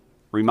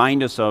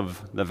remind us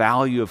of the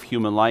value of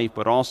human life,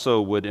 but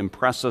also would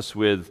impress us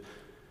with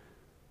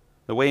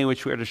the way in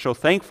which we are to show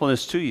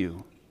thankfulness to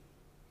you,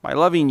 by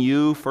loving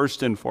you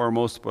first and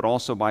foremost, but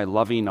also by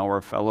loving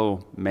our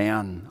fellow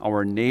man,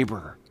 our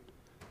neighbor,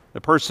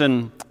 the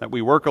person that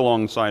we work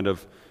alongside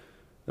of,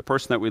 the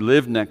person that we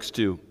live next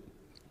to,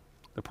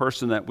 the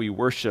person that we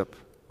worship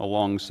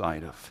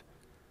alongside of.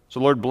 So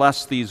Lord,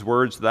 bless these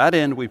words. To that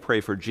end, we pray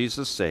for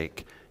Jesus'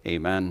 sake.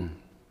 Amen.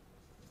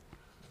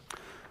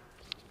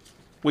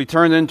 We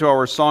turn into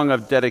our song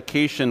of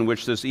dedication,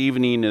 which this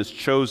evening is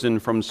chosen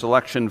from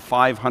selection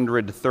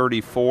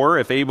 534.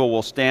 If Abel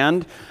will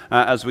stand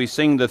as we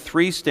sing the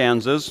three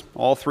stanzas,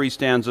 all three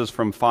stanzas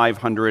from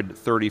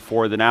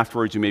 534, then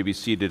afterwards you may be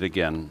seated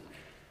again.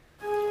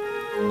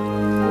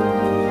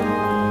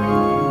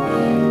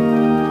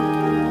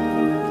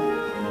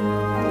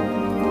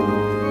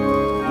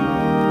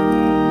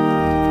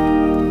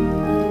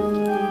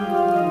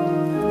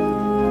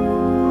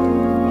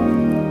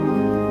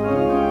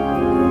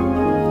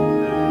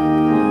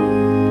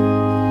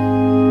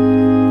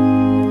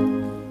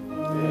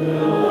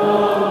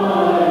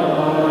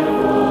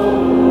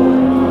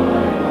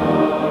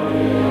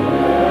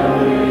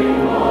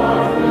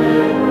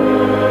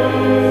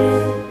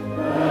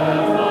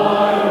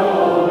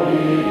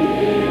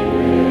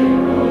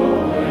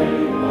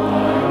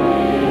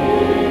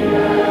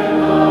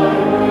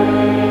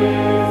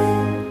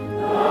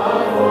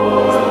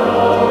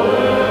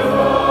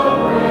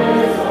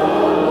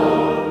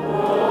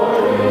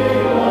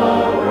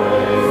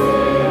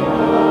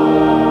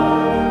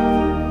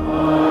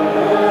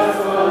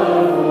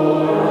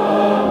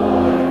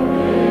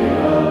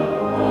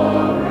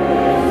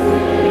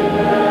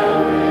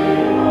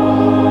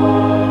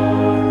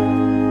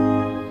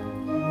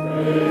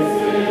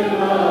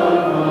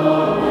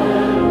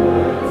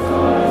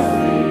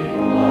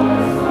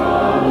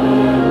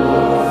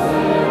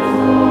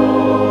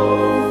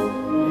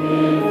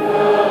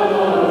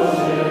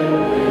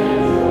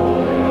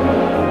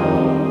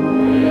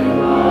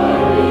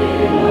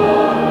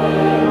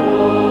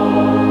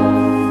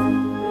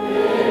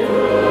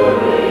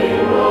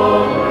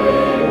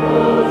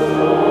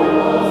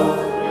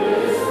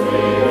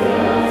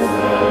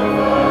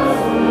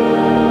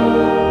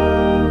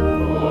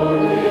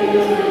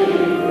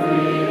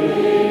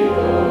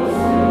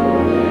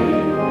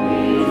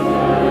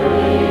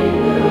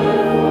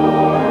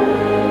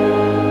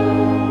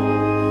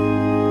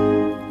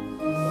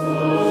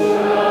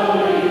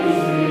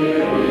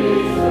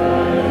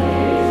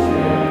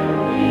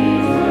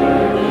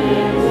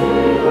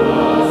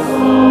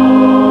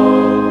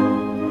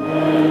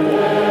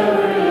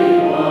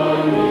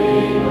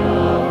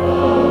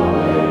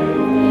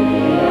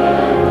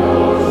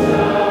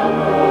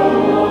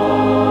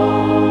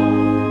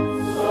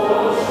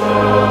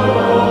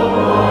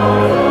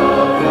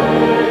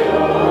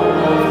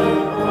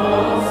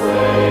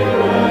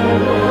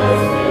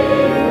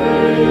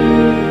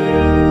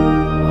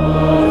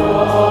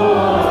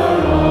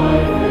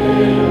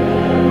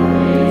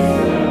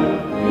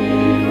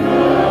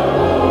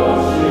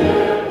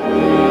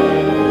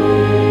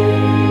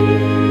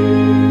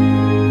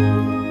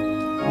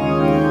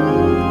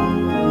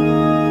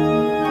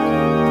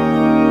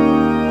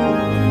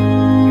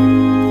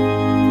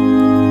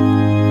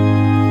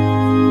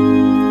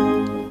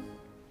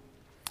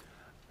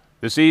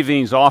 This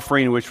evening's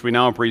offering, which we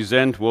now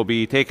present, will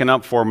be taken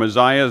up for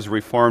Messiah's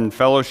Reformed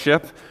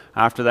Fellowship.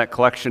 After that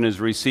collection is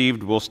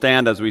received, we'll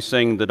stand as we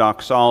sing the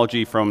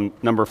doxology from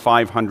number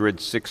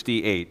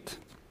 568.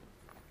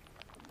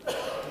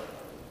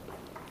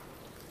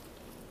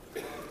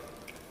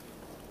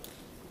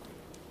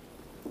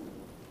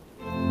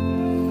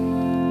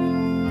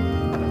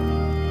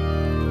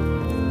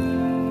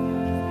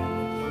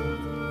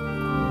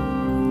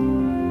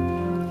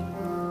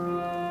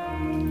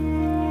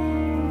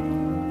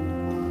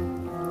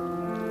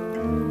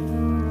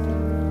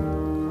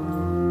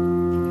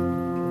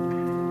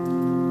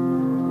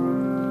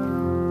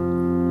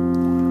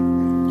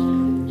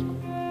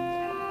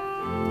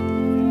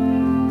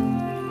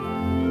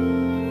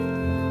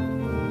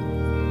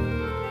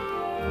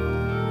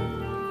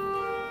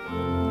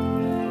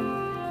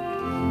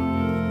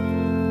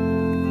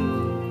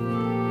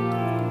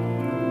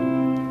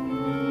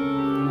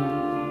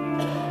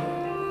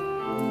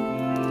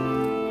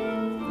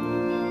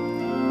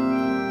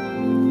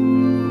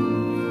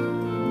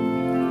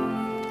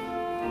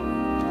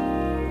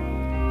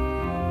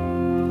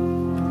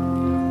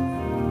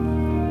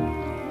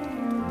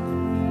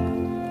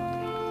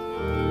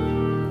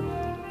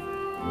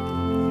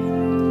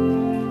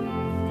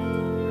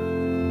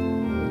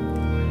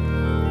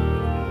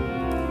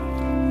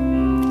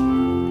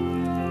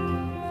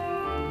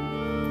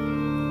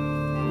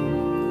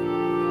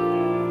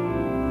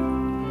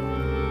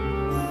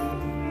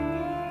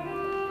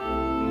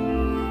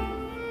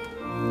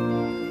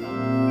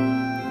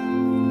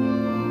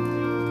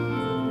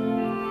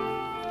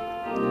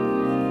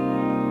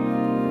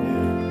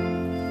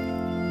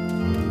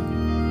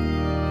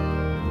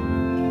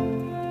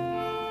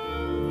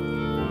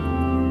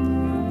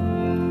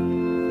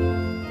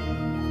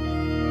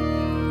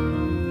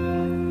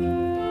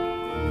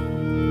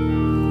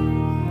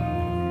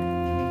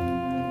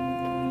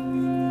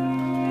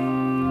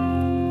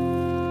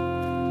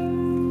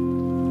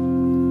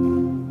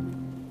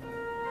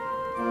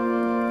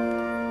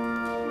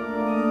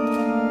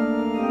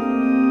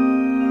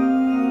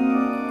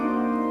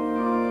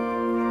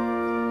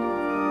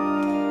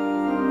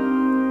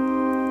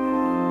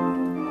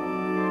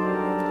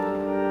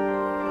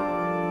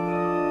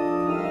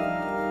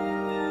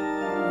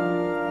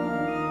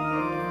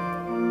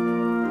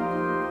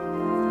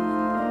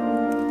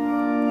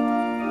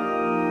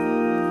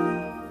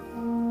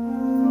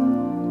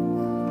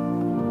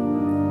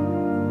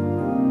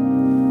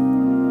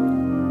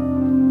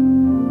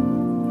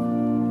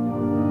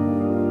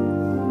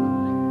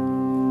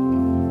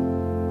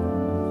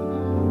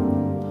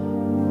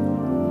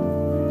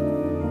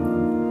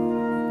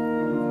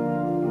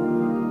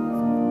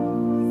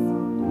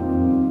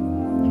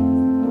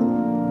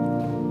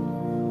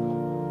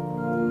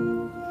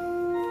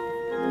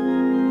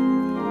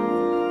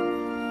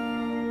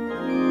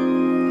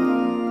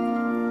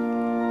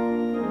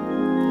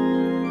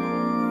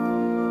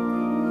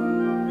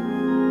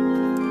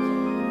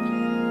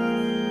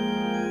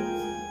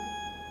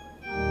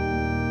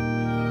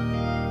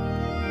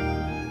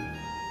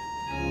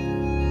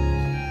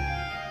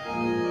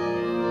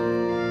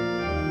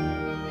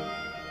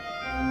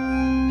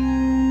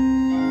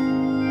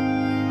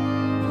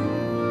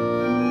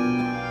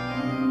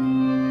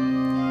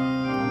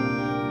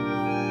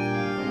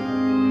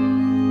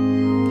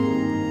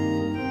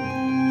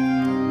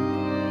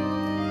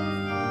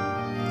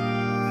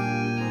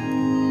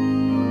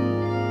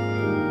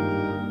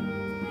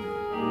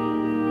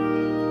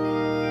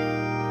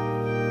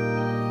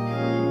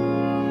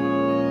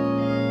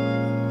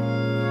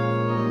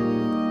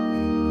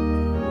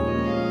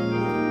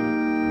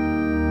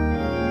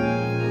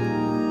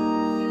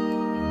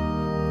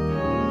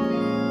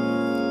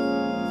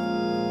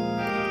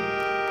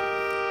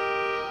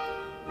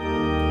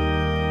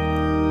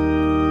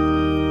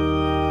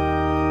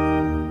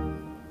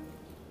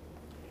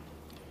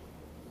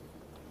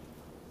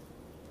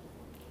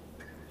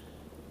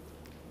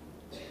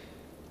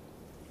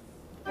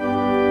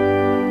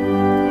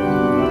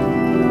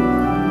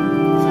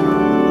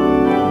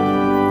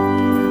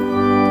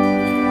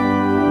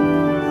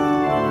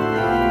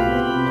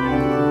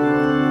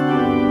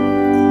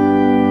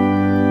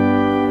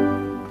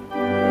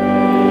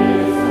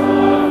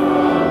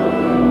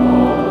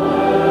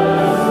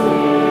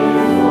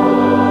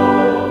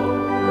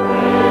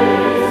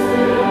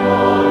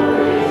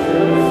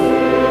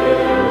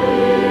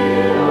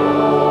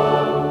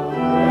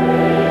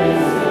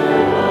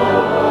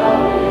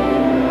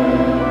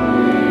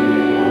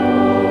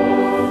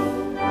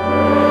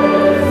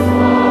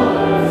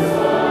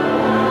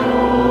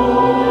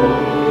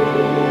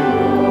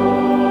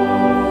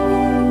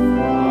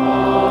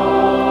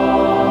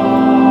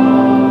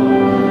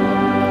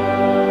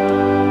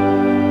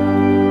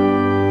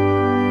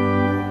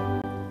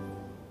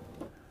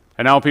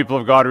 And now, people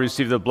of God,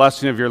 receive the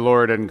blessing of your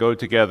Lord and go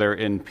together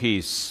in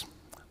peace.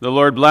 The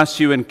Lord bless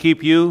you and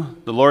keep you.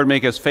 The Lord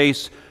make his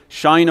face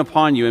shine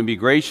upon you and be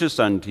gracious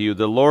unto you.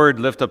 The Lord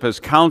lift up his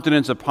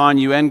countenance upon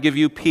you and give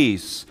you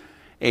peace.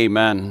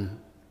 Amen.